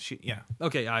 Yeah,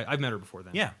 Okay, I've met her before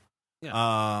then. Yeah.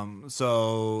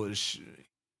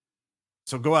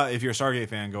 So go out if you're a Stargate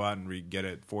fan. Go out and get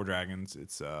it. Four Dragons.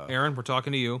 It's Aaron, we're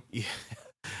talking to you. Yeah.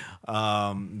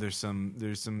 There's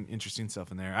some interesting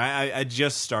stuff in there. I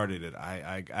just started it.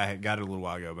 I got it a little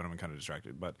while ago, but I'm kind of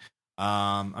distracted. But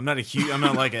I'm not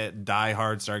like a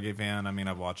diehard Stargate fan. I mean,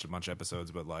 I've watched a bunch of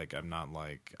episodes, but like I'm not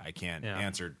like I can't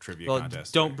answer trivia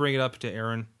contests. Don't bring it up to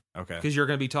Aaron. Okay. Because you're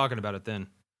going to be talking about it then.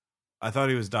 I thought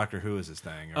he was Doctor Who is his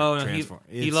thing. Oh no,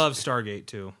 he loves Stargate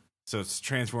too. So it's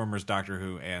Transformers, Doctor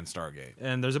Who, and Stargate.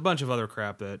 And there's a bunch of other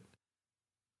crap that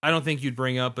I don't think you'd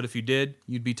bring up, but if you did,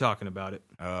 you'd be talking about it.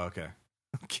 Oh, okay.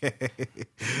 Okay.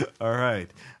 All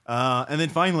right. And then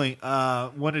finally,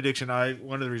 one of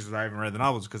the reasons I haven't read the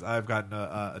novels is because I've gotten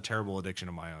a terrible addiction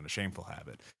of my own, a shameful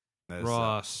habit.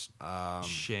 Ross,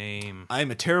 shame.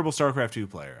 I'm a terrible StarCraft 2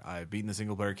 player. I've beaten the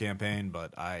single player campaign,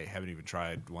 but I haven't even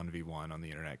tried 1v1 on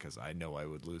the internet because I know I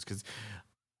would lose. Because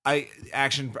I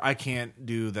can't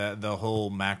do the whole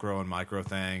macro and micro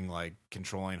thing, like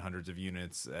controlling hundreds of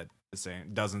units at the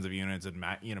same dozens of units and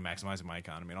maximizing my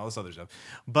economy and all this other stuff.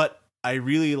 But I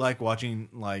really like watching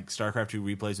like StarCraft 2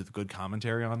 replays with good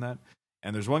commentary on that.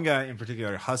 And there's one guy in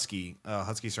particular, Husky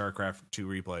StarCraft 2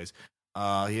 replays.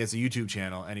 He has a YouTube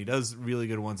channel and he does really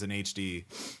good ones in HD,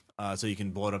 so you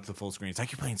can blow it up to full screen. It's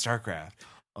like you're playing StarCraft.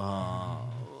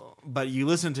 but you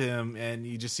listen to him and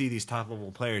you just see these top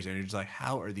level players, and you're just like,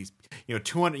 how are these?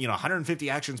 200, 150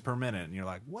 actions per minute, and you're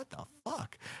like, what the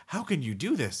fuck? How can you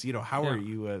do this? How are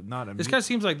you not? This kind of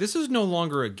seems like this is no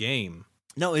longer a game.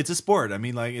 No, it's a sport. I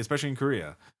mean, like especially in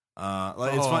Korea.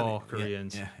 It's fun.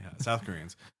 Koreans. Yeah, South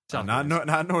Koreans. South not Koreans.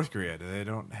 not North Korea. They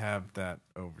don't have that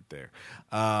over there.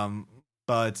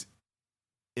 But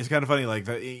it's kind of funny, like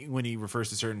when he refers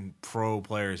to certain pro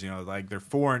players, like they're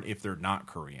foreign if they're not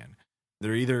Korean.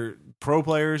 They're either pro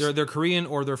players. They're Korean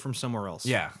or they're from somewhere else.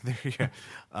 Yeah,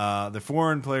 the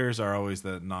foreign players are always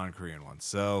the non-Korean ones.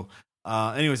 So,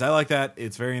 anyways, I like that.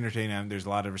 It's very entertaining. There's a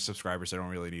lot of subscribers, so I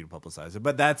don't really need to publicize it.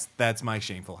 But that's my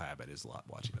shameful habit is a lot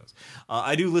watching those.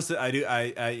 I do listen.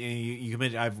 You can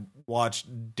mention I've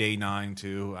watched Day 9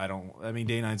 too.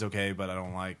 Day 9's okay, but I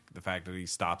don't like the fact that he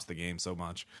stops the game so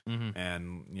much. Mm-hmm.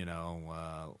 And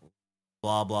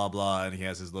blah blah blah, and he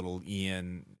has his little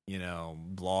Ian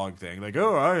blog thing like,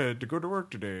 oh, I had to go to work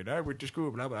today and I went to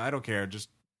school, blah blah. I don't care, just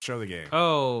show the game.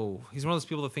 Oh, he's one of those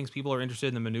people that thinks people are interested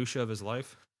in the minutia of his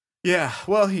life. Yeah,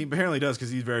 well, he apparently does because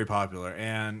he's very popular,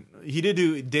 and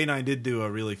Day 9 did do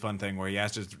a really fun thing where he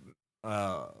asked his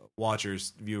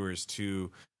viewers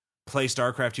to play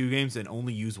StarCraft 2 games and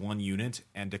only use one unit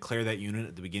and declare that unit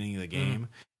at the beginning of the game,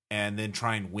 and then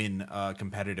try and win a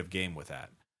competitive game with that.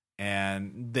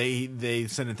 And they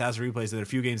sent in 1,000 replays, and a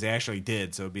few games they actually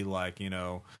did. So it'd be like,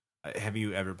 have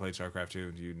you ever played StarCraft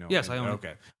 2? Do you know? Yes, I own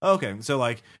it. Okay. So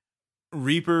like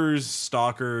Reapers,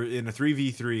 Stalker in a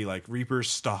 3v3, like Reapers,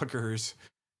 Stalkers,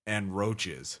 and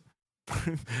Roaches.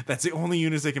 That's the only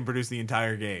units they can produce the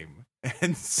entire game,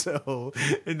 and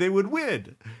they would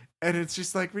win, and it's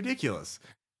just like ridiculous.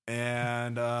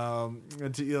 And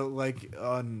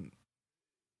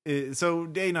so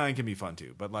Day 9 can be fun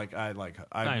too, but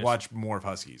I watch more of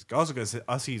Huskies. Also because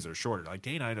Huskies are shorter. Like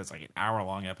Day 9 is like an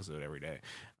hour-long episode every day.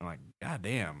 I'm like, god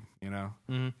damn,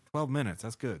 12 minutes,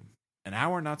 that's good. An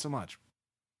hour, not so much.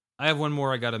 I have one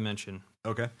more I got to mention.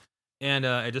 Okay. And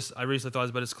I recently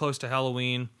thought, but it's close to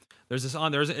Halloween. It's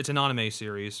an anime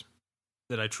series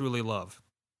that I truly love.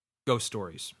 Ghost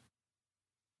Stories.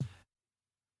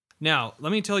 Now,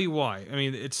 let me tell you why. I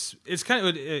mean, it's kind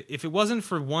of, if it wasn't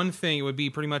for one thing, it would be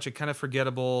pretty much a kind of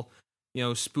forgettable,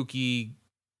 spooky,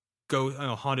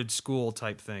 haunted school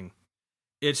type thing.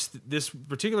 It's this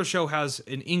particular show has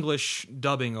an English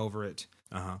dubbing over it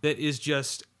that is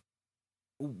just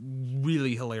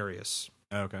really hilarious.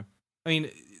 Okay. I mean,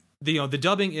 the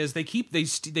dubbing is they keep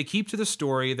to the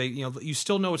story. They you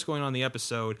still know what's going on in the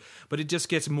episode, but it just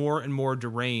gets more and more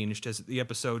deranged as the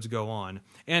episodes go on,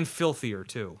 and filthier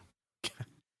too.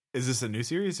 Is this a new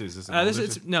series? Or is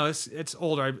this it's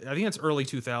older. I think it's early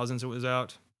 2000s. It was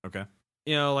out. Okay.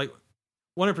 Like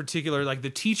one in particular, like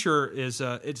the teacher is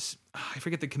I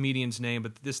forget the comedian's name,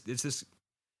 but it's this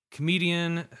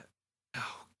comedian.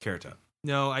 Kirito.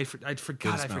 No, I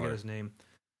forgot his name.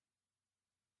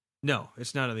 No,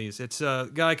 it's none of these. It's a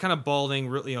guy kind of balding,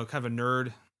 really, kind of a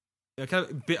nerd, kind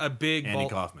of a big. Andy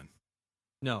Kaufman.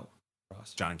 No,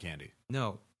 Ross. John Candy.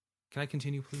 No, can I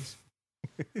continue, please?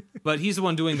 But he's the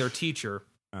one doing their teacher.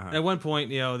 And at one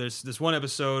point, there's this one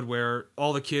episode where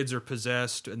all the kids are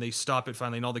possessed, and they stop it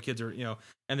finally, and all the kids are,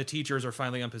 and the teachers are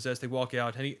finally unpossessed. They walk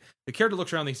out, and the character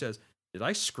looks around and he says, "Did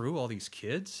I screw all these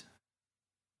kids?"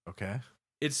 Okay.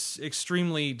 It's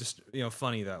extremely just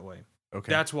funny that way. Okay.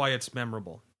 That's why it's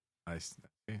memorable. I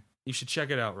see. You should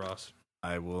check it out, Ross.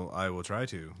 I will try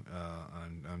to.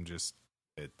 I'm just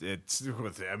it's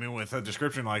with a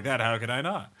description like that, how could I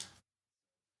not?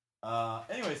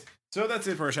 Anyways, so that's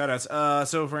it for our shoutouts.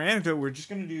 So for anecdote, we're just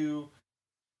gonna do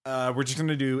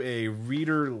a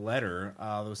reader letter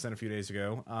that was sent a few days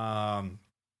ago.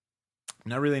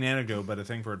 Not really an anecdote, but a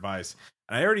thing for advice.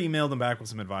 And I already emailed them back with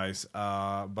some advice,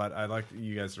 but I'd like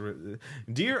you guys to...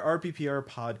 Dear RPPR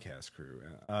podcast crew,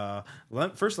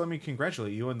 first let me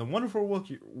congratulate you on the wonderful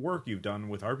work you've done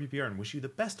with RPPR and wish you the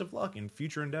best of luck in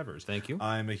future endeavors. Thank you.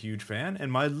 I'm a huge fan,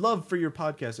 and my love for your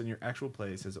podcast and your actual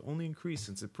plays has only increased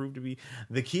since it proved to be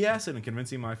the key asset in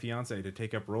convincing my fiance to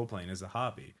take up role-playing as a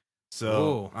hobby. So,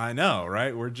 ooh. I know,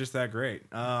 right? We're just that great.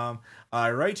 I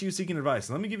write to you seeking advice.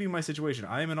 Let me give you my situation.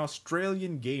 I am an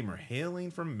Australian gamer hailing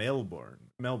from Melbourne.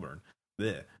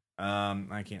 Blech.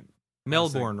 I can't.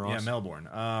 Melbourne, Ross. Yeah, Melbourne.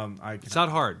 It's not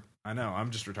hard. I know.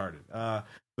 I'm just retarded.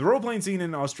 The role-playing scene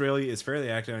in Australia is fairly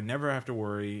active. I never have to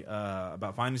worry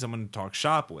about finding someone to talk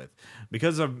shop with.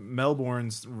 Because of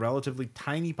Melbourne's relatively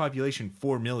tiny population,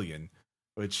 4 million,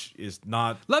 which is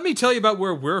not... Let me tell you about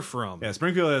where we're from. Yeah,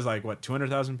 Springfield has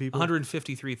 200,000 people?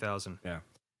 153,000. Yeah.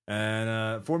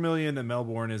 And 4 million, and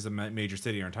Melbourne is a major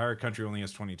city. Our entire country only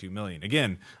has 22 million.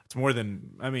 Again, it's more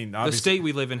than... obviously... The state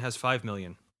we live in has 5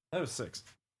 million. That was 6.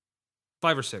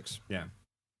 5 or 6. Yeah.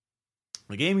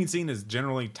 The gaming scene is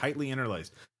generally tightly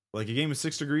interlaced. Like a game of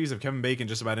 6 degrees of Kevin Bacon,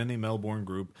 just about any Melbourne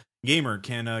group gamer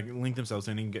can link themselves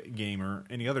to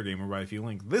any other gamer by a few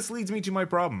links. This leads me to my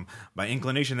problem. By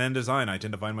inclination and design, I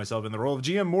tend to find myself in the role of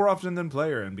GM more often than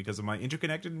player, and because of my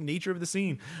interconnected nature of the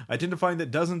scene, I tend to find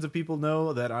that dozens of people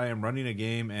know that I am running a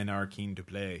game and are keen to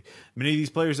play. Many of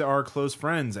these players are close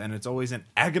friends, and it's always an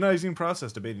agonizing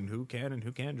process debating who can and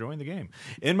who can't join the game.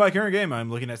 In my current game,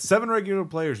 I'm looking at 7 regular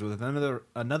players with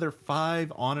another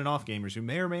 5 on and off gamers who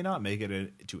may or may not make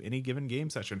it to any given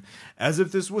game session, as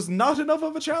if this was not enough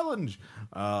of a challenge.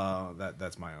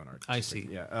 That's my own art. I see.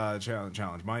 Yeah.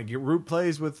 Challenge. My group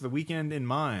plays with the weekend in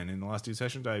mind. In the last 2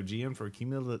 sessions, I have GM for a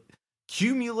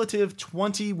cumulative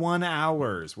 21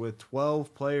 hours with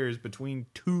 12 players between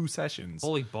 2 sessions.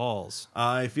 Holy balls!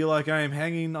 I feel like I am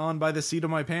hanging on by the seat of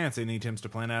my pants. Any attempts to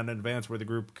plan out in advance where the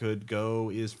group could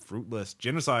go is fruitless.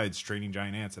 Genocides, training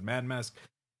giant ants, and Mad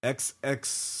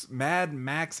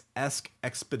Max-esque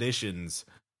expeditions.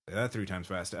 Say that 3 times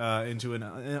fast. Into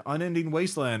an unending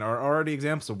wasteland are already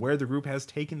examples of where the group has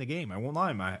taken the game. I won't lie,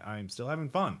 I'm still having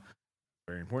fun.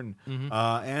 Very important. Mm-hmm.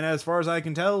 And as far as I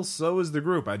can tell, so is the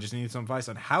group. I just need some advice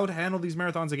on how to handle these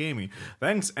marathons of gaming.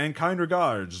 Thanks and kind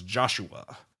regards,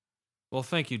 Joshua. Well,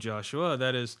 thank you, Joshua.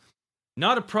 That is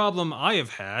not a problem I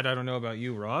have had. I don't know about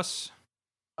you, Ross.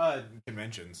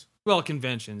 Conventions. Well,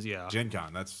 conventions, yeah. Gen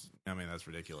Con, that's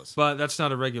ridiculous. But that's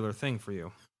not a regular thing for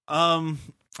you.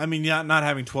 I mean, not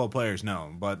having 12 players,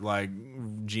 no, but like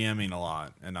GMing a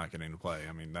lot and not getting to play.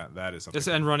 I mean, that is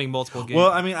something. And running multiple games.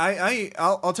 Well, I mean,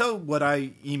 I'll tell what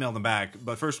I emailed them back,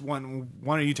 but first, why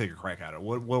don't you take a crack at it?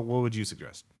 What would you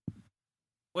suggest?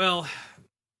 Well,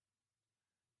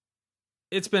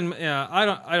 it's been I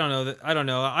don't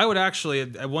know. I would actually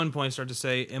at one point start to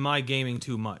say, am I gaming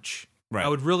too much? Right. I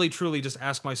would really truly just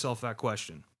ask myself that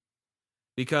question.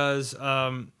 Because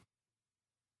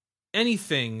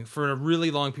anything for a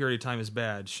really long period of time is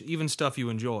bad, even stuff you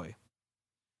enjoy.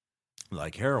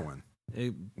 Like heroin.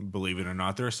 Believe it or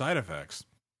not, there are side effects.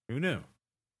 Who knew?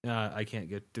 I can't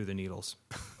get through the needles.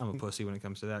 I'm a pussy when it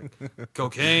comes to that.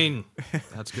 Cocaine.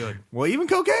 That's good. Well, even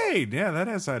cocaine. Yeah, that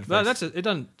has side effects. It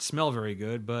doesn't smell very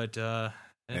good, but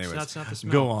that's not the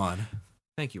smell. Go on.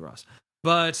 Thank you, Ross.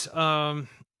 But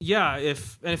yeah,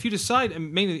 if you decide,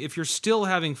 mainly if you're still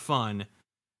having fun,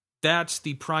 that's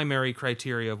the primary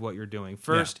criteria of what you're doing.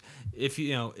 First,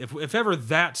 if ever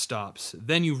that stops,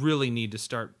 then you really need to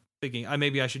start thinking,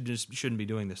 maybe I shouldn't be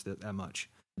doing this that much.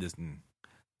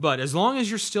 But as long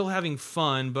as you're still having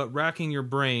fun, but racking your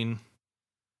brain,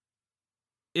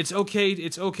 it's okay.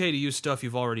 It's okay to use stuff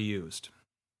you've already used.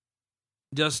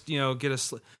 Just get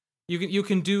you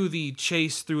can do the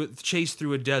chase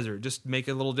through a desert. Just make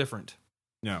it a little different.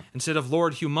 Yeah. Instead of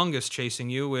Lord Humongous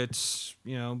chasing you, it's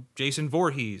Jason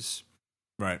Voorhees.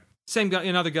 Right. Same guy,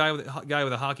 another guy with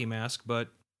a hockey mask, but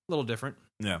a little different.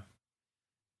 Yeah.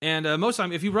 And most of the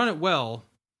time, if you run it well,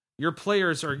 your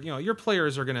players are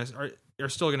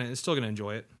still gonna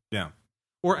enjoy it. Yeah.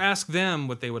 Or ask them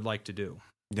what they would like to do.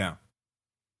 Yeah.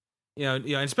 And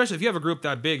especially if you have a group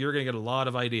that big, you're gonna get a lot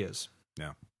of ideas.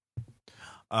 Yeah.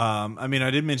 I mean,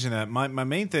 I did mention that my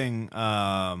main thing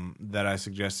that I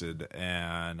suggested,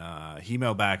 and he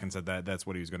emailed back and said that that's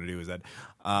what he was going to do, is that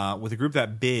with a group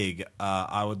that big,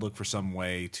 I would look for some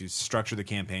way to structure the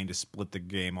campaign to split the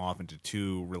game off into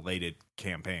 2 related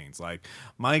campaigns. Like,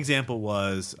 my example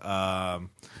was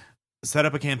set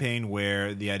up a campaign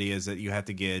where the idea is that you have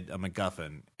to get a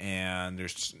MacGuffin, and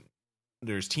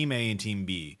there's Team A and Team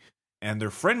B. And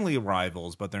they're friendly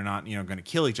rivals, but they're not, going to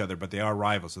kill each other, but they are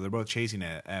rivals. So they're both chasing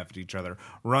after each other.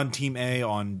 Run Team A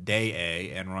on day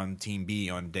A and run Team B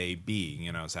on day B,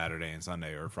 Saturday and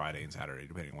Sunday, or Friday and Saturday,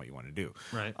 depending on what you want to do.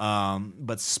 Right.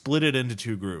 But split it into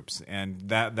 2 groups, and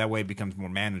that way it becomes more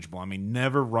manageable. I mean,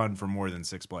 never run for more than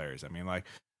 6 players. I mean, like,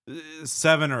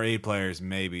 7 or 8 players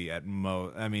maybe at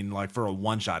most. I mean, like, for a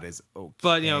one shot is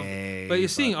okay. But you're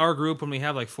seeing our group when we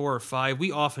have like 4 or 5,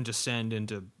 we often descend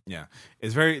into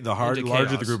it's very the larger chaos.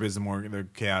 the group is, the more they're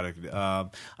chaotic.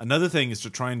 Another thing is to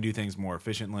try and do things more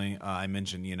efficiently. I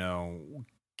mentioned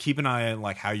keep an eye on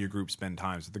like how your group spend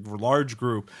time. So the large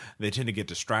group, they tend to get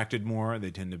distracted more.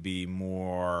 They tend to be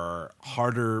more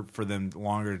harder for them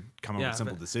longer to come up with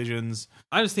simple decisions.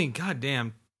 I just think,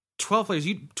 goddamn, 12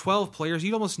 players,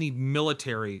 you'd almost need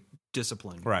military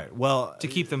discipline. Right. Well, to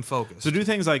keep them focused. So do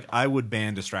things like, I would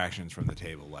ban distractions from the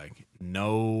table. Like,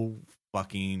 no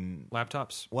fucking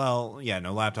laptops. Well, yeah,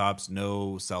 no laptops,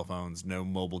 no cell phones, no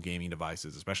mobile gaming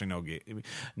devices, especially no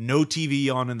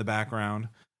TV on in the background.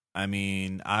 I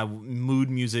mean, mood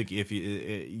music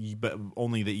but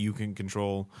only that you can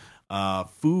control.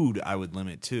 Food I would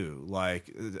limit too.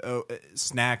 Like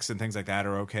snacks and things like that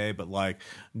are okay, but like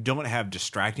don't have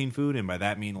distracting food, and by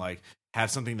that I mean like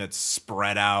have something that's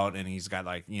spread out, and he's got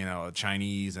like a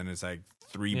Chinese, and it's like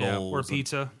 3 bowls or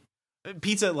pizza.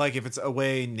 Pizza, like if it's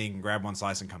away and they can grab one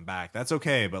slice and come back, that's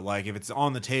okay. But like if it's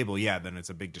on the table, then it's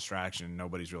a big distraction.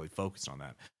 Nobody's really focused on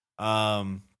that.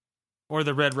 Or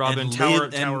the Red Robin Tower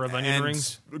of Onion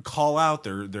Rings. Call out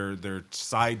their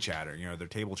side chatter, their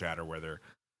table chatter where they're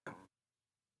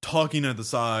talking at the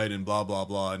side and blah blah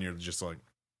blah, and you're just like,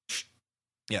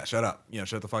 shut up,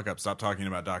 shut the fuck up, stop talking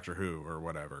about Doctor Who or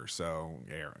whatever. So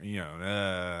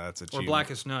that's a or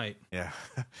Blackest Night. Yeah.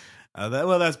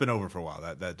 That's been over for a while.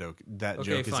 That joke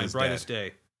okay, fine. is Brightest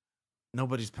dead. Day.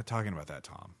 Nobody's talking about that,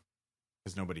 Tom,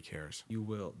 because nobody cares.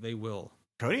 They will.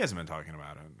 Cody hasn't been talking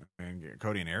about it, and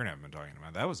Cody and Aaron haven't been talking about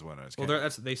it. That was what I was. Well,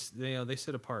 they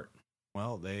sit apart.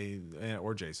 Well,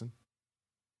 or Jason.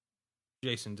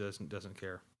 Jason doesn't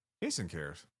care. Jason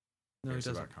cares. No, he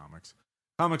doesn't. About comics.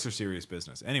 Comics are serious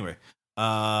business. Anyway,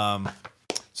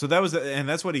 so that was, and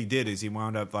that's what he did. Is he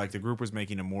wound up like the group was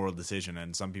making a moral decision,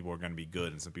 and some people were going to be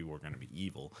good, and some people were going to be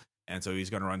evil, and so he's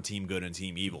going to run Team Good and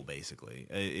Team Evil. Basically,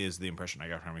 is the impression I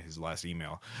got from his last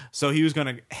email. So he was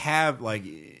going to have like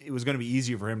it was going to be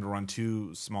easier for him to run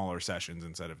 2 smaller sessions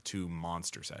instead of 2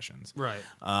 monster sessions. Right.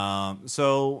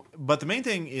 But the main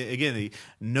thing again,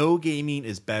 no gaming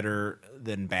is better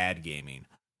than bad gaming.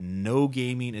 No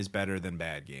gaming is better than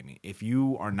bad gaming. If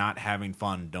you are not having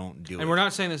fun, don't do it. And we're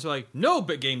not saying this like no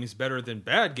gaming is better than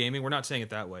bad gaming. We're not saying it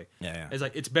that way. Yeah. It's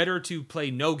like it's better to play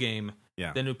no game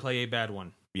than to play a bad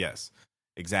one. Yes,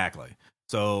 exactly.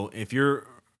 So if you're,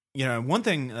 one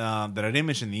thing that I didn't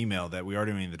mention in the email that we are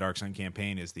doing in the Dark Sun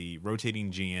campaign is the rotating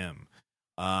GM.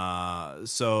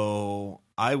 So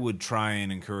I would try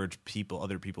and encourage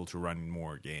other people to run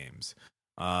more games.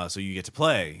 So you get to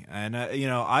play, and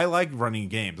I like running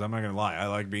games. I'm not gonna lie, I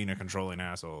like being a controlling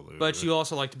asshole. But you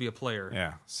also like to be a player.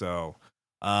 Yeah. So,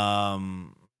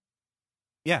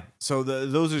 So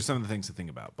those are some of the things to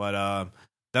think about. But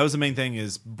that was the main thing: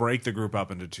 is break the group up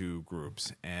into 2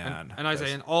 groups, and I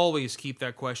say, and always keep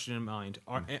that question in mind: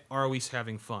 Are we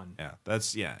having fun? Yeah,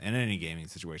 that's in any gaming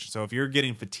situation. So if you're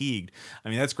getting fatigued, I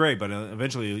mean that's great, but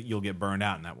eventually you'll get burned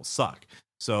out, and that will suck.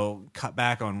 So cut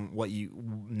back on what you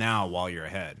now while you're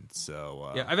ahead.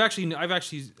 So I've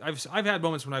had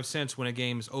moments when I've sensed when a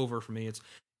game's over for me.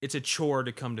 It's a chore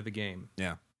to come to the game.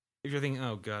 Yeah. If you're thinking,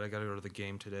 oh god, I got to go to the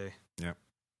game today. Yeah.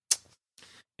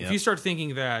 If you start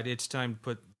thinking that, it's time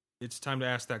to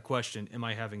ask that question: am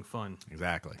I having fun?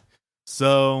 Exactly.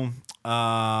 So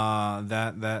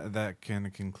that kind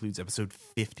of concludes episode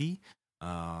 50.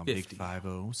 Big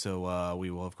 50. So we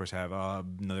will of course have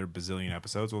another bazillion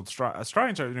episodes. We'll try and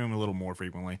start doing them a little more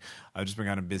frequently. I've just been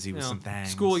kind of busy with some things.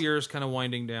 School year is kind of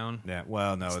winding down. Yeah,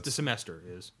 well, no, the semester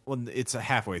is. Well, it's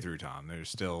halfway through, Tom. There's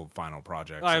still final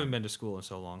projects. I haven't been to school in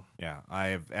so long. Yeah, I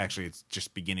have actually. It's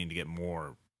just beginning to get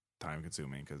more time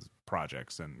consuming because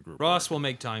projects and group. Ross will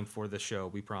make time for the show.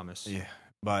 We promise. Yeah,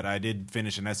 but I did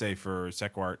finish an essay for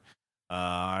Sequart.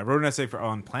 I wrote an essay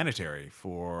on Planetary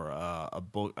for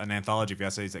an anthology of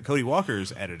essays that Cody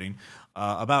Walker's editing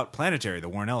about Planetary, the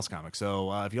Warren Ellis comic. So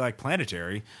if you like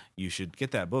Planetary, you should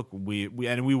get that book. We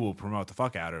will promote the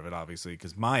fuck out of it, obviously,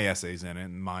 because my essay's in it,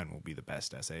 and mine will be the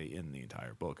best essay in the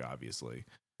entire book, obviously.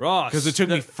 Ross, because it took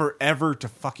me forever to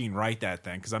fucking write that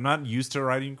thing because I'm not used to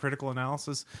writing critical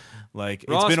analysis. Like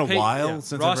it's been a while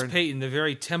since Ross Payton, the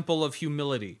very temple of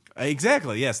humility.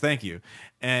 Exactly. Yes. Thank you.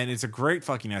 And it's a great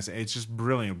fucking essay. It's just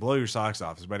brilliant. Blow your socks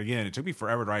off. But again, it took me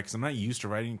forever to write because I'm not used to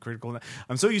writing critical.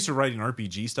 I'm so used to writing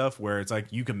RPG stuff where it's like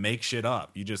you can make shit up.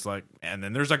 You just like, and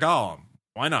then there's a golem.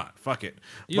 Why not? Fuck it.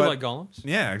 You like golems?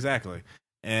 Yeah. Exactly.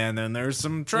 And then there's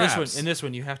some traps. In this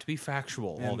one, you have to be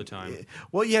factual all the time.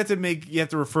 Well, you have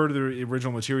to refer to the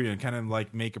original material and kind of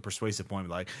like make a persuasive point.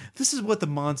 Like, this is what the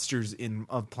monsters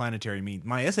of Planetary mean.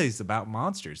 My essay is about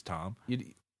monsters, Tom.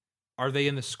 Are they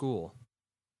in the school?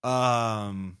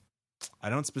 I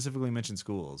don't specifically mention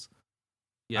schools.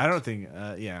 Yes. I don't think.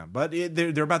 Yeah, but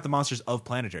they're about the monsters of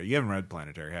Planetary. You haven't read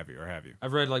Planetary, have you? Or have you?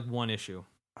 I've read like one issue.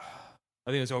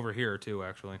 I think it's over here too,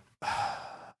 actually.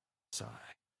 Sigh.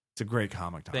 It's a great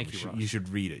comic, Tom. Thank you, Ross. You should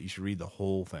read it. You should read the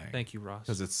whole thing. Thank you, Ross.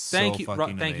 Because it's so fucking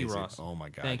amazing. Thank you, Ross. Oh my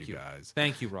god, Thank you guys.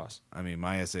 Thank you, Ross. I mean,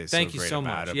 my essay is Thank so you great so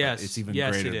about much. it. Yes, But it's even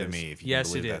greater than me. If you can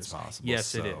believe that's possible.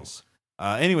 Yes, it is.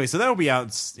 Anyway, so that'll be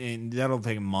out. That'll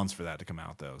take months for that to come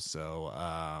out, though. So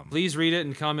please read it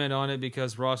and comment on it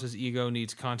because Ross's ego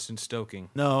needs constant stoking.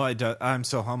 No, I'm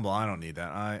so humble. I don't need that.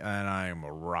 I am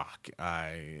a rock.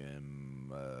 I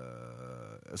am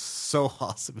so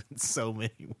awesome in so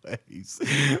many ways.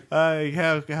 How could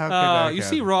that you happen?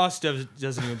 see, Ross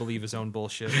doesn't even believe his own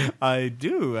bullshit. I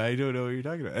do. I don't know what you're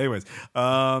talking about. Anyways,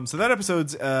 so that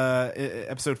episode's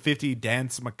episode 50,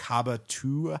 Dance Macabre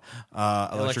 2,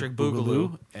 Electric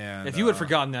Boogaloo. And If you had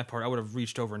forgotten that part, I would have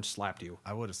reached over and slapped you.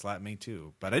 I would have slapped me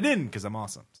too, but I didn't because I'm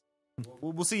awesome.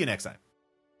 We'll see you next time.